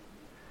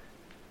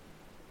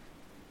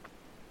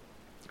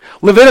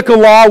 Levitical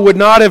law would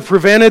not have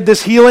prevented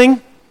this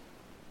healing.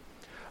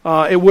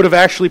 It would have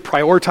actually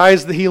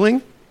prioritized the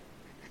healing.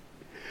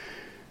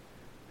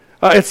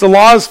 It's the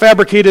laws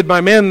fabricated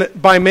by men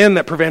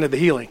that prevented the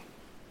healing.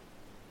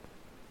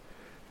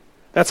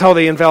 That's how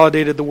they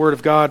invalidated the Word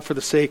of God for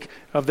the sake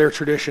of their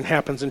tradition.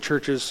 Happens in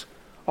churches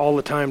all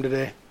the time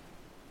today.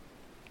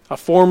 A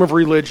form of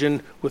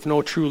religion with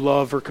no true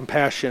love or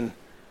compassion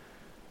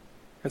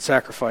and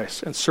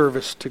sacrifice and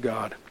service to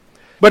God.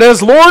 But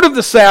as Lord of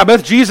the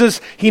Sabbath, Jesus,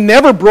 he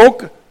never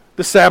broke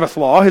the Sabbath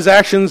law. His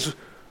actions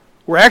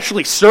were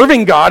actually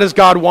serving God as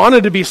God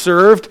wanted to be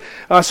served.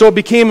 So it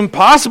became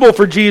impossible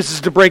for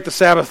Jesus to break the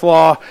Sabbath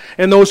law,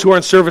 and those who are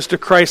in service to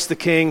Christ the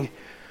King,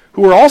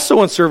 who were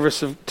also in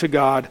service to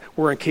God,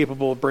 were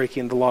incapable of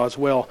breaking the law as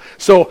well.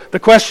 So the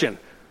question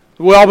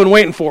we've all been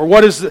waiting for,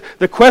 what is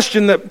the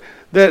question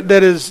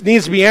that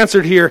needs to be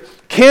answered here?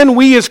 Can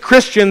we as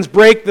Christians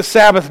break the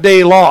Sabbath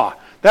day law?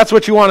 That's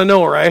what you want to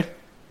know, right?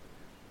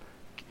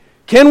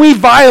 Can we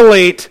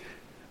violate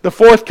the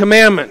fourth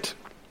commandment?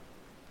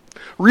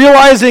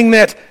 Realizing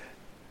that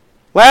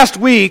last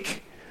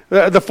week,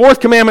 the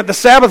fourth commandment, the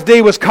Sabbath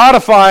day, was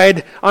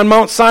codified on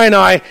Mount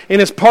Sinai and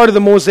is part of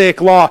the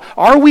Mosaic law.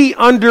 Are we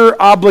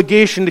under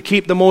obligation to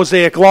keep the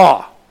Mosaic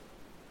law?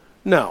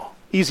 No.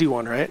 Easy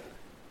one, right?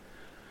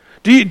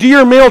 Do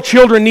your male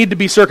children need to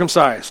be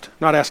circumcised?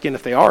 Not asking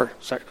if they are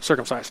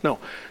circumcised, no.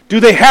 Do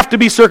they have to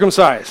be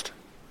circumcised?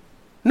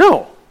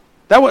 No.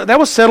 That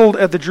was settled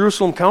at the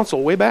Jerusalem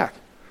Council way back.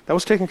 That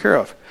was taken care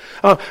of.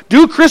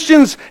 Do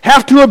Christians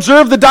have to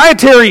observe the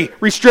dietary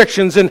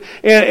restrictions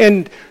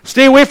and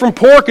stay away from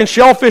pork and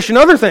shellfish and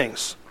other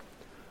things?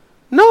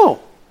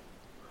 No.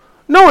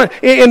 No.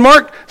 In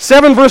Mark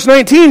 7, verse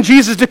 19,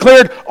 Jesus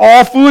declared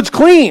all foods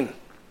clean.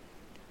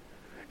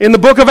 In the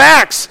book of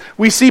Acts,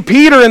 we see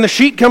Peter and the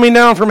sheet coming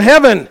down from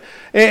heaven.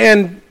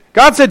 And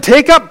God said,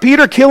 take up,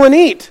 Peter, kill and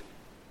eat.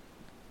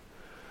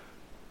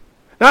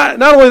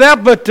 Not only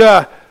that, but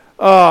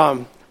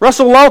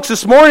Russell Laux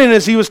this morning,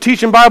 as he was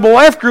teaching Bible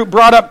Life Group,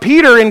 brought up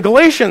Peter in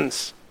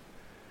Galatians.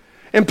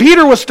 And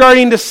Peter was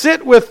starting to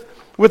sit with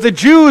the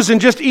Jews and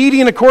just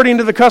eating according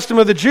to the custom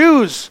of the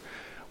Jews.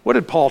 What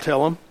did Paul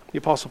tell him, the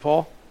Apostle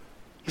Paul?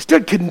 He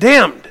stood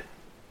condemned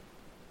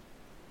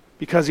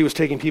because he was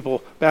taking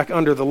people back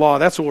under the law.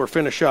 That's what we'll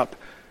finish up.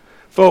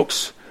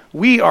 Folks,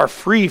 we are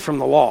free from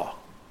the law.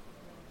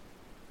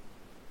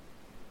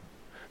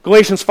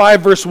 Galatians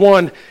 5, verse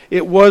 1,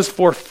 it was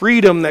for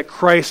freedom that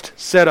Christ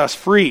set us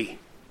free.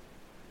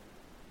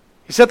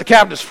 He set the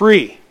captives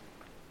free.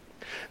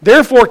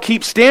 Therefore,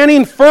 keep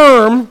standing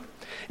firm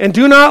and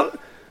do not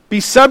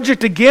be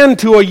subject again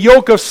to a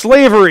yoke of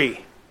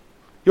slavery.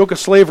 Yoke of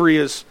slavery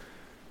is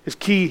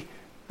key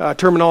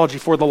terminology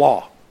for the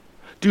law.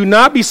 Do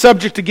not be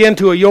subject again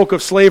to a yoke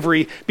of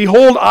slavery.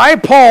 Behold, I,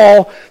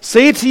 Paul,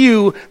 say to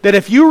you that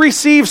if you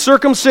receive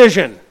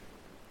circumcision,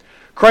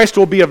 Christ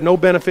will be of no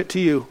benefit to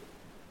you.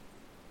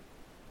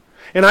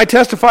 And I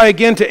testify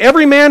again to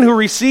every man who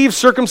receives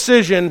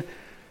circumcision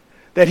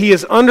that he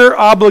is under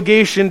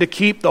obligation to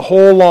keep the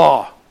whole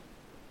law.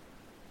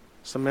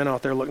 Some men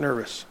out there look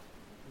nervous.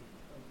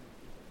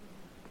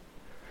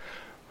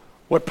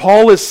 What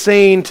Paul is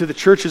saying to the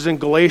churches in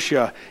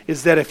Galatia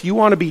is that if you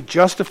want to be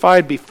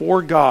justified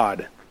before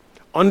God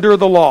under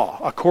the law,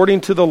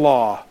 according to the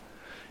law,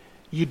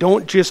 you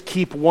don't just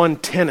keep one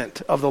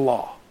tenet of the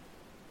law.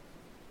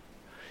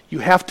 You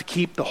have to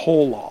keep the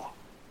whole law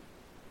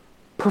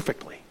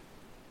perfectly.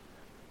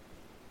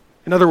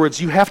 In other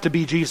words, you have to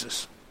be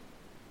Jesus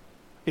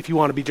if you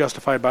want to be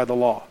justified by the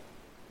law.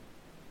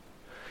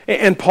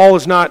 And Paul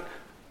is not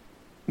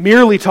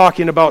merely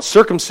talking about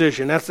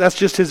circumcision. That's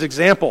just his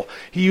example.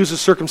 He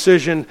uses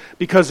circumcision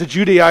because the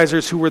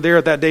Judaizers who were there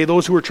at that day,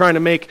 those who were trying to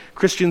make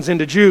Christians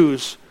into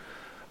Jews,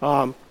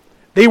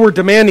 they were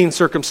demanding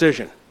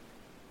circumcision.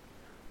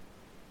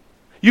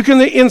 You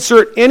can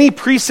insert any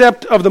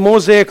precept of the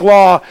Mosaic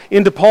law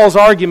into Paul's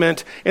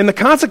argument, and the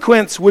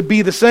consequence would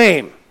be the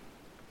same.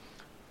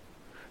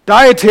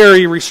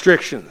 Dietary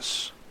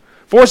restrictions,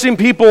 forcing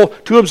people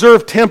to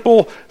observe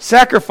temple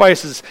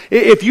sacrifices.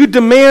 If you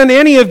demand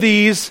any of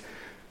these,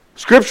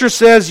 Scripture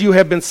says you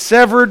have been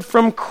severed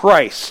from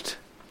Christ.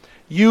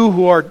 You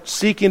who are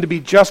seeking to be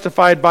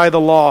justified by the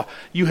law,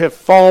 you have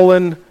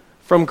fallen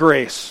from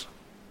grace.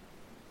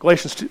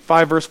 Galatians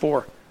 5, verse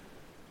 4.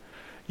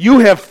 You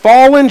have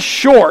fallen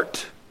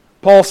short,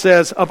 Paul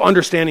says, of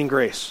understanding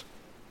grace.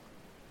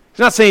 He's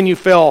not saying you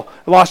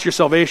lost your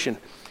salvation.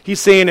 He's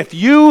saying if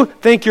you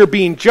think you're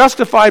being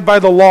justified by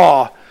the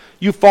law,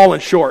 you've fallen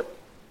short.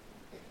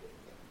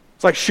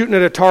 It's like shooting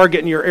at a target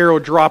and your arrow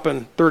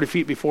dropping 30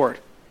 feet before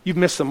it. you've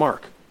missed the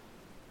mark.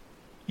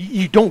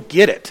 You don't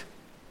get it.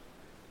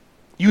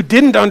 You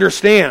didn't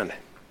understand.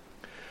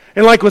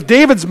 And like with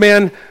David's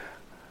men,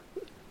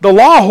 the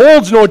law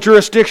holds no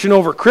jurisdiction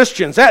over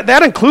Christians.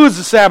 That includes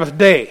the Sabbath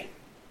day.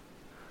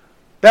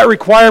 That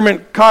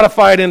requirement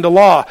codified into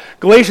law.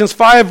 Galatians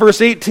 5 verse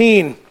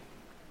 18,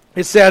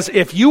 it says,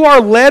 if you are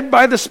led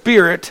by the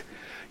Spirit,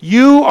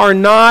 you are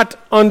not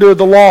under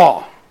the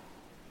law.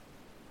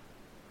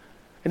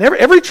 And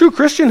every true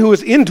Christian who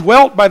is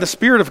indwelt by the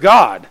Spirit of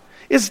God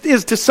is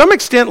to some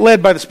extent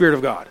led by the Spirit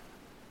of God.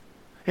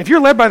 If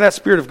you're led by that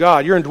Spirit of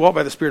God, you're indwelt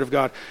by the Spirit of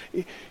God,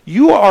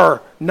 you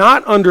are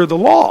not under the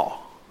law.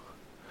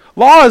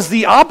 Law is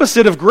the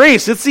opposite of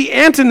grace. It's the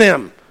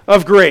antonym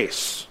of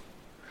grace.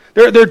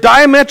 They're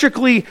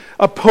diametrically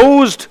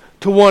opposed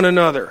to one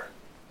another.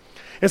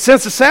 And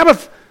since the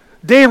Sabbath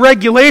day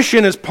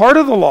regulation is part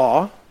of the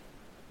law,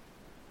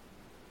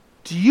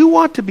 do you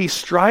want to be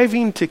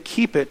striving to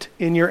keep it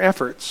in your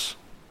efforts?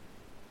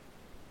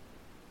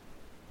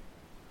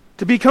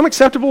 To become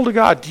acceptable to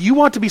God, do you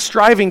want to be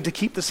striving to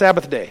keep the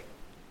Sabbath day?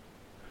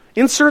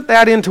 Insert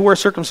that into where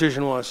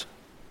circumcision was.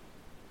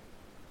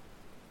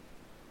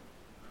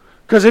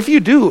 Because if you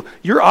do,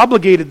 you're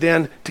obligated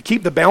then to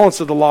keep the balance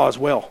of the law as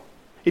well.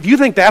 If you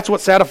think that's what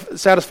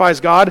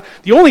satisfies God,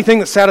 the only thing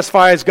that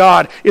satisfies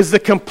God is the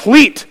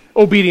complete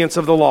obedience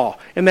of the law,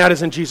 and that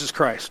is in Jesus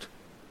Christ.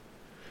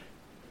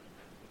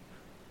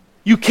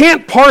 You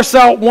can't parse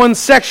out one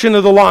section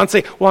of the law and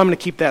say, well, I'm going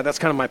to keep that. That's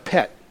kind of my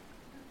pet.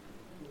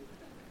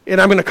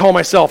 And I'm going to call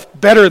myself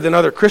better than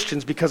other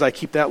Christians because I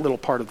keep that little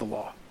part of the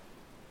law.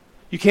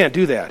 You can't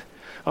do that.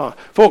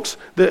 Folks,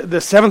 the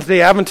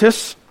Seventh-day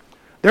Adventists,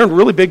 they're in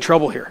really big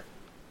trouble here.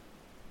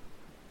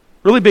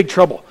 Really big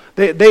trouble.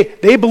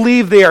 They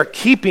believe they are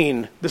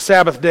keeping the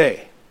Sabbath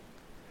day.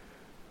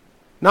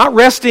 Not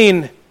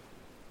resting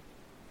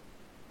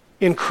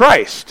in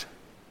Christ,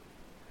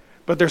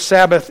 but their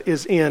Sabbath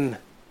is in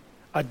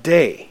a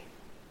day.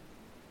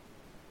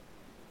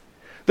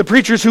 The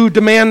preachers who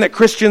demand that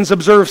Christians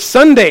observe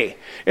Sunday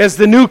as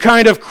the new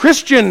kind of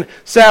Christian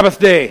Sabbath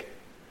day,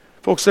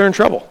 folks, they're in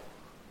trouble.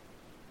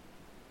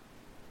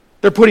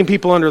 They're putting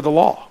people under the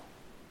law.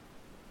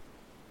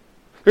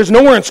 There's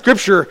nowhere in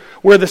Scripture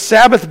where the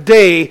Sabbath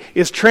day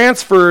is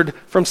transferred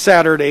from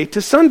Saturday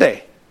to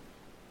Sunday.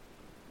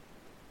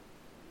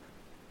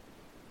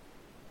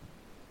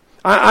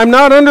 I'm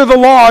not under the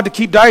law to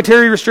keep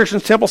dietary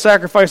restrictions, temple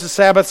sacrifices,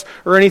 Sabbaths,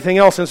 or anything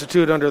else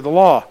instituted under the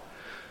law.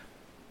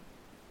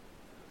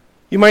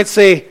 You might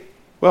say,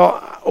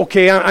 well,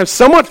 okay, I'm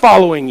somewhat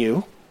following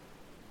you.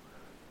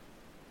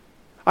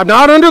 I'm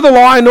not under the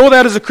law, I know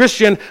that as a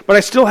Christian, but I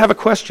still have a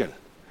question.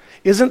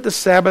 Isn't the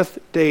Sabbath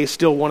day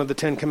still one of the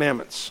 10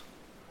 Commandments?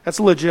 That's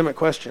a legitimate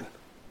question.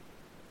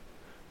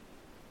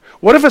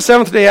 What if a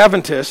Seventh-day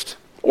Adventist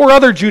or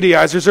other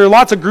Judaizers, there are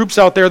lots of groups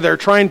out there that are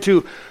trying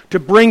to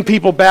bring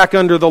people back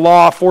under the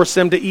law, force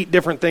them to eat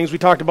different things. We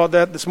talked about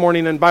that this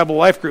morning in Bible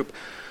Life Group.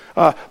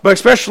 But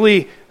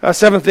especially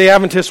Seventh-day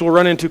Adventists will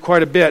run into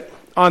quite a bit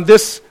on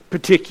this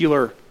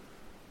particular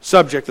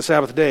subject, the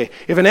Sabbath day.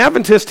 If an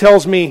Adventist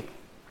tells me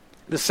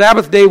the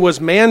Sabbath day was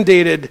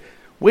mandated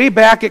way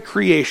back at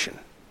creation,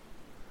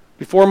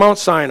 before Mount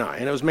Sinai,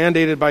 and it was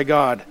mandated by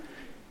God,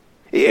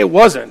 it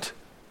wasn't.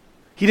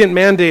 He didn't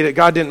mandate it.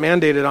 God didn't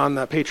mandate it on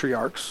the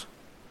patriarchs.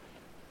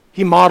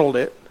 He modeled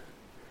it.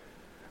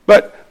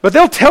 But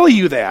they'll tell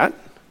you that.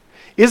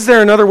 Is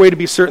there another way to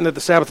be certain that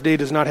the Sabbath day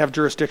does not have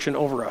jurisdiction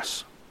over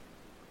us?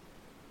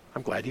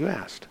 I'm glad you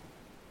asked.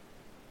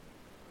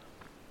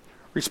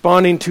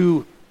 Responding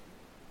to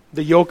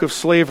the yoke of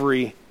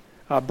slavery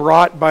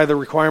brought by the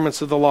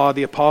requirements of the law,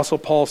 the Apostle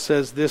Paul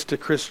says this to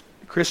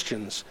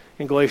Christians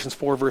in Galatians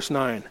 4 verse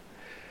 9.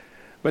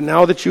 But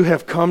now that you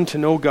have come to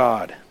know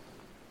God,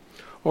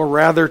 or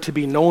rather to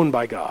be known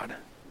by God,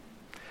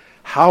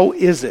 how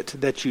is it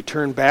that you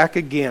turn back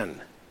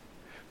again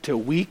to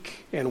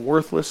weak and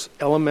worthless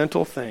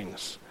elemental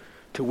things,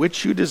 to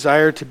which you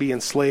desire to be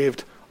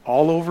enslaved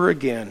all over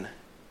again?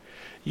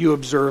 You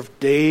observe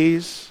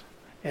days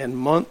and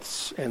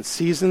months and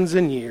seasons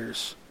and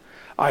years.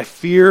 I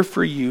fear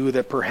for you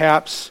that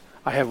perhaps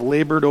I have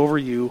labored over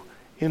you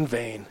in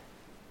vain.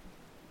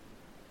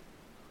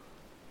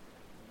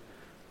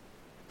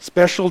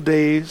 Special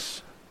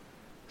days,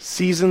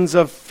 seasons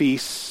of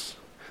feasts,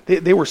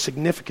 they were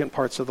significant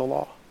parts of the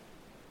law,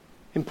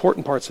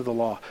 important parts of the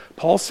law.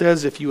 Paul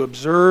says, if you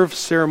observe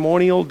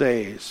ceremonial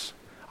days,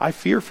 I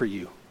fear for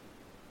you.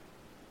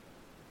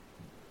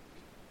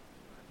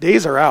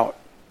 Days are out.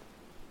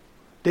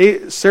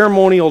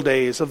 Ceremonial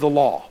days of the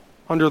law,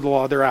 under the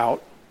law, they're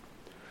out.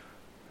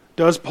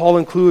 Does Paul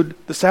include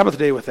the Sabbath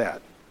day with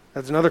that?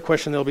 That's another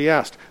question they'll be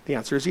asked. The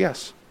answer is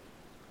yes.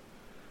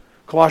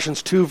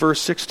 Colossians 2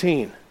 verse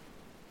 16.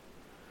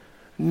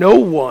 No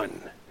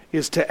one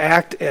is to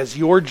act as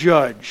your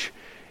judge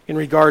in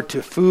regard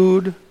to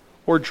food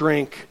or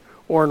drink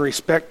or in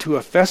respect to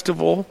a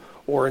festival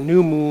or a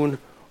new moon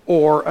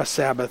or a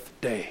Sabbath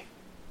day.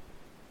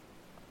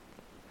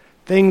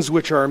 Things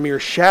which are a mere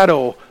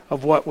shadow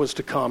of what was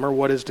to come or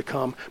what is to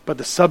come, but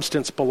the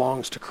substance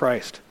belongs to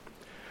Christ.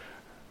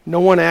 No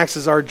one acts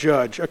as our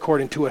judge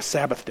according to a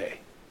Sabbath day.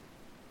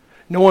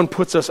 No one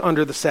puts us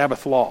under the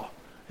Sabbath law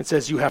and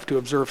says you have to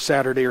observe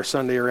Saturday or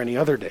Sunday or any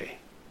other day.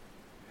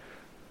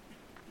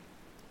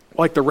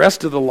 Like the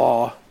rest of the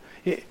law,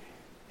 it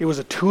was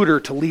a tutor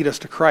to lead us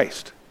to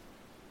Christ.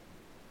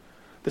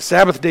 The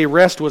Sabbath day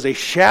rest was a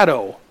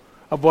shadow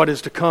of what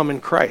is to come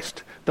in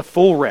Christ, the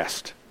full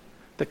rest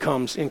that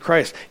comes in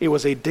Christ. It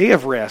was a day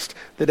of rest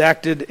that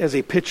acted as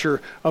a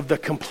picture of the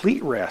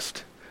complete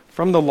rest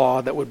from the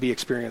law that would be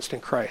experienced in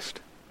Christ.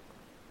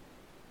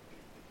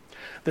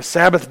 The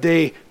Sabbath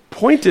day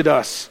pointed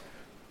us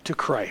to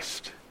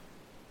Christ.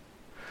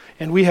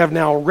 And we have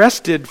now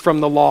rested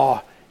from the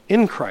law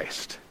in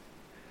Christ.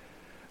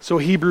 So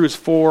Hebrews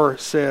 4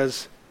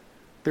 says,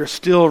 there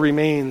still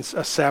remains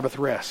a Sabbath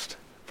rest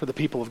for the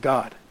people of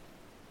God.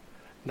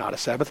 Not a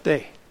Sabbath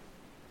day.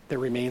 There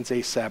remains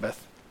a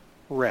Sabbath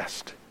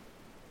rest.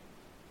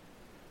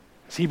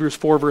 As Hebrews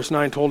 4 verse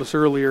 9 told us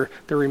earlier,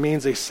 there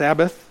remains a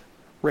Sabbath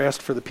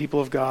rest for the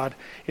people of God.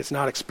 It's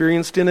not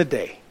experienced in a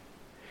day.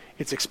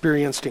 It's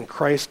experienced in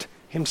Christ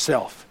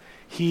himself.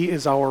 He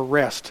is our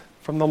rest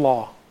from the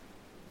law.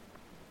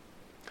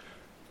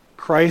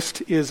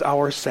 Christ is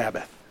our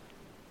Sabbath.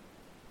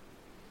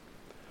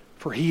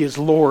 For he is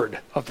Lord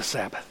of the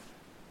Sabbath.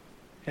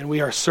 And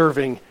we are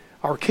serving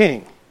our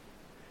King.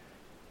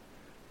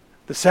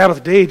 The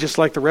Sabbath day, just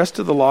like the rest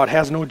of the law, it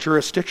has no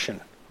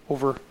jurisdiction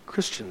over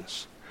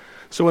Christians.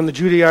 So when the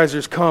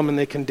Judaizers come and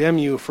they condemn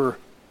you for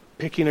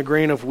picking a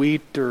grain of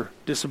wheat or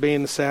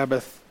disobeying the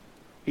Sabbath,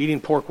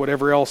 eating pork,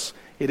 whatever else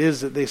it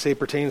is that they say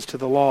pertains to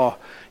the law,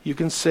 you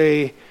can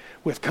say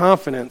with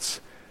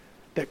confidence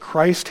that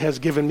Christ has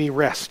given me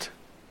rest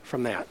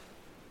from that.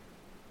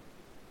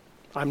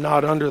 I'm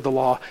not under the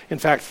law. In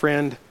fact,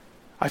 friend,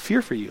 I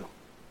fear for you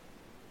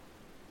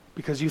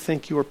because you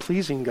think you are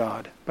pleasing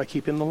God by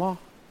keeping the law,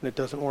 and it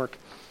doesn't work.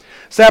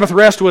 Sabbath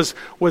rest was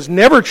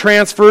never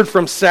transferred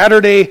from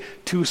Saturday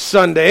to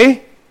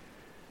Sunday.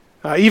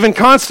 Even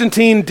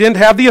Constantine didn't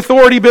have the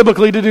authority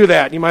biblically to do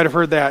that. You might have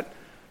heard that.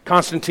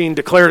 Constantine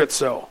declared it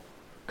so.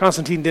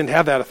 Constantine didn't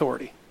have that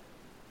authority.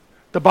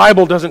 The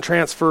Bible doesn't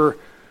transfer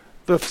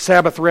the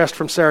Sabbath rest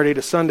from Saturday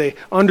to Sunday.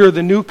 Under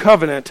the new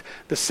covenant,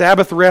 the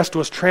Sabbath rest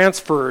was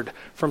transferred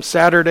from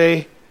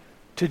Saturday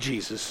to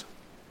Jesus.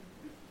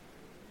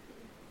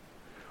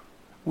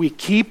 We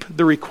keep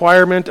the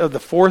requirement of the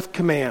fourth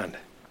command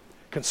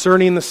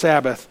concerning the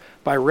Sabbath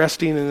by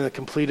resting in the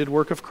completed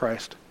work of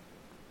Christ.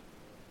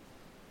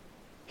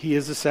 He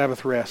is the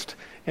Sabbath rest,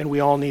 and we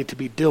all need to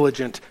be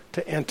diligent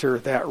to enter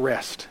that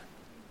rest.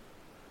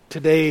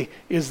 Today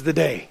is the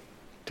day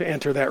to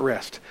enter that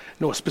rest.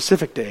 No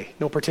specific day,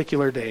 no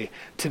particular day.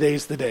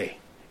 Today's the day.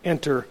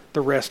 Enter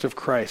the rest of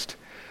Christ,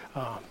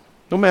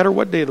 no matter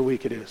what day of the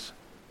week it is.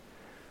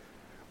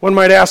 One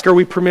might ask, are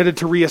we permitted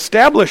to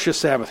reestablish a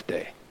Sabbath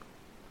day?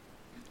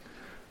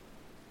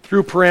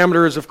 Through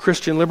parameters of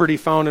Christian liberty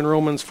found in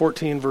Romans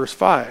 14, verse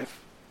 5.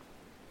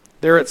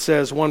 There it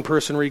says one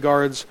person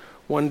regards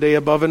one day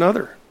above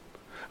another.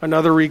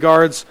 Another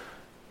regards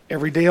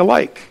every day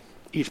alike.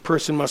 Each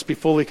person must be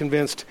fully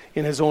convinced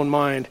in his own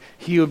mind.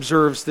 He who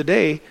observes the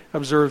day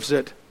observes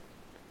it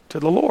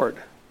to the Lord.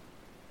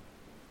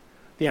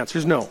 The answer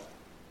is no.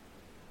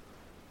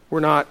 We're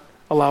not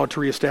allowed to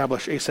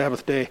reestablish a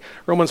Sabbath day.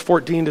 Romans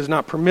 14 does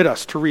not permit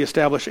us to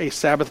reestablish a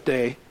Sabbath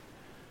day.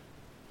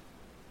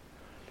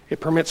 It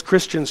permits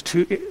Christians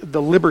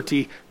the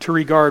liberty to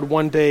regard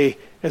one day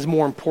as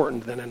more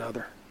important than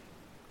another.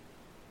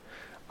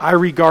 I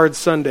regard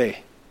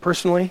Sunday,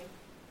 personally,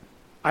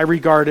 I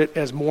regard it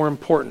as more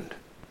important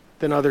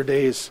than other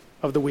days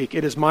of the week.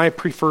 It is my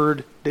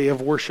preferred day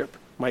of worship.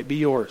 Might be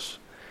yours.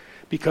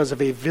 Because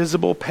of a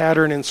visible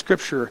pattern in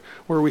Scripture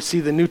where we see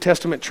the New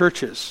Testament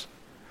churches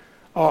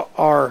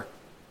are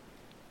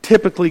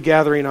typically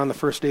gathering on the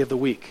first day of the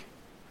week.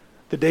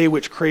 The day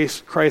which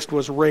Christ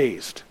was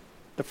raised.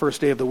 The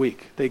first day of the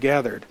week. They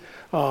gathered.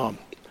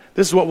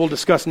 This is what we'll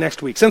discuss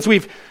next week. Since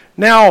we've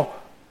now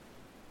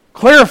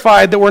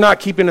clarified that we're not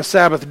keeping a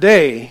Sabbath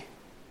day,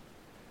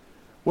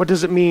 what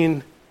does it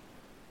mean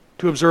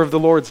to observe the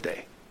Lord's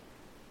Day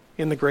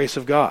in the grace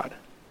of God?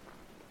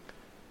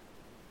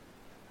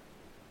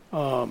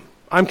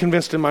 I'm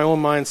convinced in my own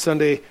mind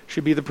Sunday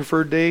should be the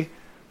preferred day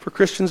for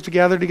Christians to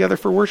gather together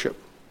for worship.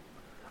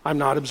 I'm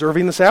not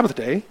observing the Sabbath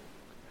day.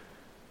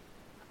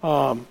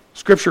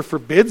 Scripture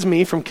forbids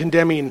me from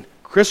condemning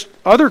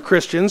other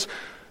Christians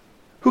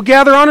who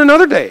gather on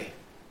another day.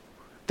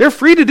 They're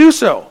free to do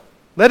so.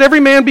 Let every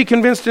man be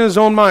convinced in his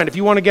own mind. If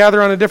you want to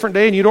gather on a different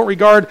day and you don't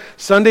regard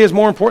Sunday as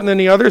more important than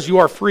the others, you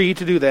are free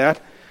to do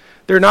that.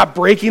 They're not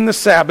breaking the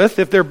Sabbath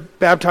if they're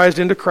baptized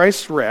into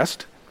Christ's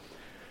rest.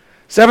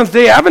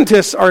 Seventh-day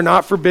Adventists are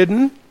not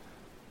forbidden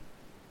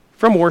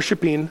from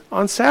worshiping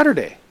on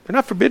Saturday. They're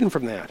not forbidden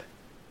from that.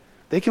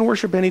 They can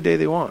worship any day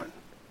they want.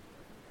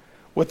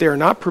 What they are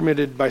not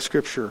permitted by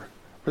Scripture,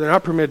 or they're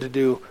not permitted to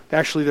do,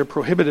 actually they're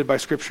prohibited by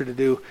Scripture to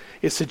do,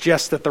 is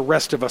suggest that the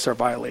rest of us are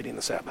violating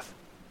the Sabbath.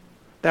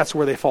 That's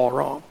where they fall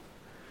wrong.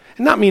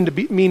 And not meaning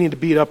to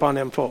beat up on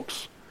them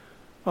folks.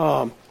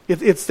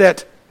 It's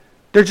that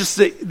They're just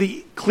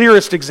the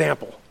clearest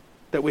example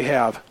that we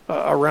have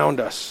around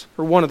us,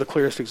 or one of the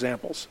clearest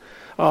examples.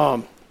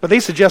 But they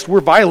suggest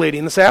we're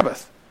violating the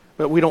Sabbath,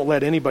 but we don't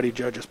let anybody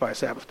judge us by a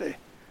Sabbath day.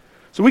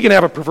 So we can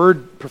have a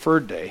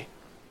preferred day,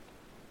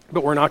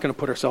 but we're not going to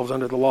put ourselves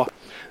under the law.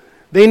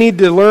 They need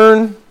to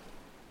learn,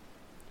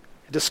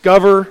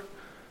 discover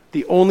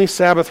the only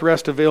Sabbath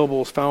rest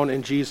available is found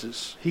in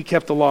Jesus. He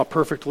kept the law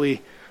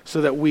perfectly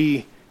so that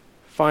we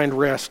find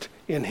rest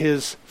in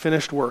his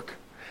finished work.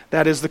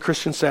 That is the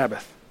Christian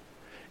Sabbath,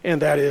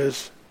 and that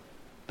is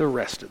the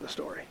rest of the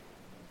story.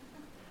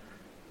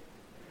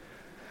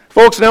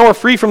 Folks, now we're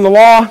free from the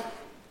law.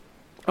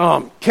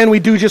 Can we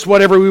do just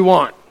whatever we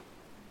want?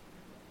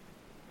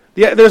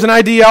 There's an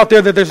idea out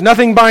there that there's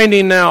nothing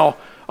binding now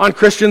on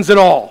Christians at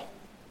all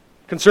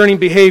concerning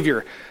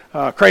behavior.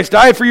 Christ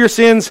died for your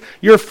sins.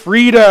 You're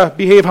free to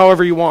behave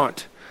however you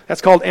want.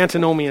 That's called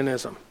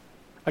antinomianism,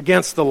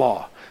 against the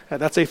law.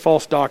 That's a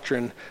false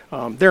doctrine.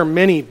 There are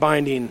many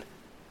binding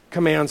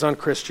commands on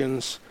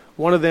Christians.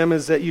 One of them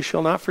is that you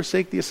shall not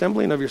forsake the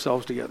assembling of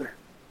yourselves together.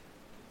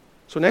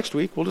 So next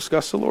week, we'll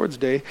discuss the Lord's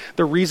Day,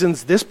 the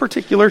reasons this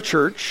particular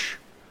church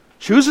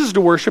chooses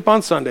to worship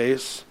on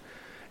Sundays,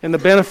 and the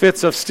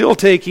benefits of still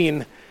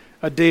taking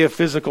a day of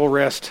physical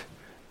rest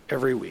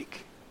every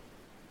week.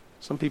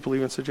 Some people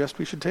even suggest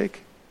we should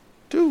take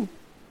 2.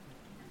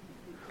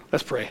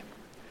 Let's pray.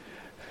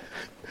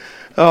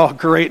 Oh,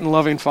 great and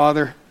loving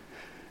Father,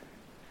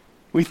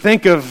 we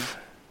think of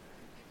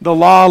the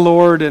law,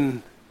 Lord,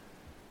 and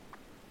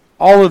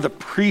all of the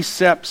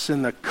precepts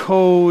and the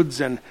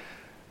codes and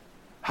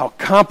how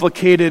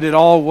complicated it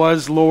all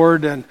was,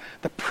 Lord, and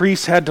the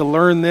priests had to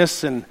learn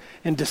this and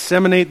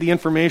disseminate the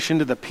information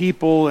to the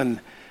people. And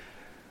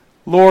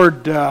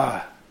Lord,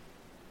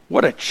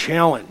 what a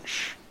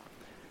challenge.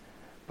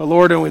 But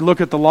Lord, when we look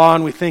at the law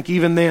and we think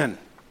even then,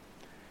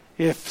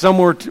 if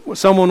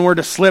someone were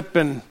to slip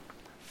and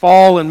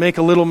fall and make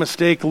a little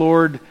mistake,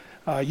 Lord,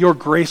 your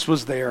grace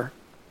was there.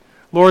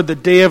 Lord, the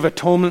day of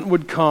atonement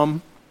would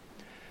come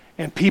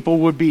and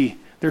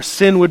their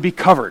sin would be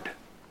covered.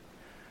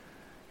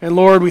 And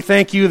Lord, we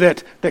thank you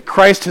that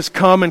Christ has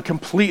come and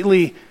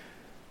completely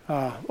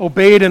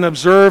obeyed and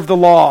observed the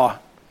law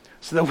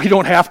so that we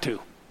don't have to.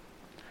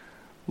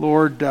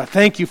 Lord,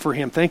 thank you for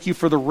him. Thank you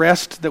for the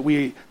rest that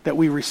we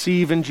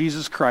receive in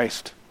Jesus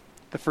Christ,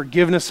 the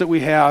forgiveness that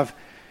we have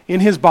in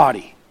his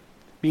body,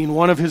 being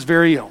one of his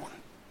very own.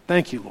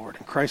 Thank you, Lord.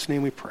 In Christ's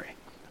name we pray.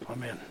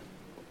 Amen.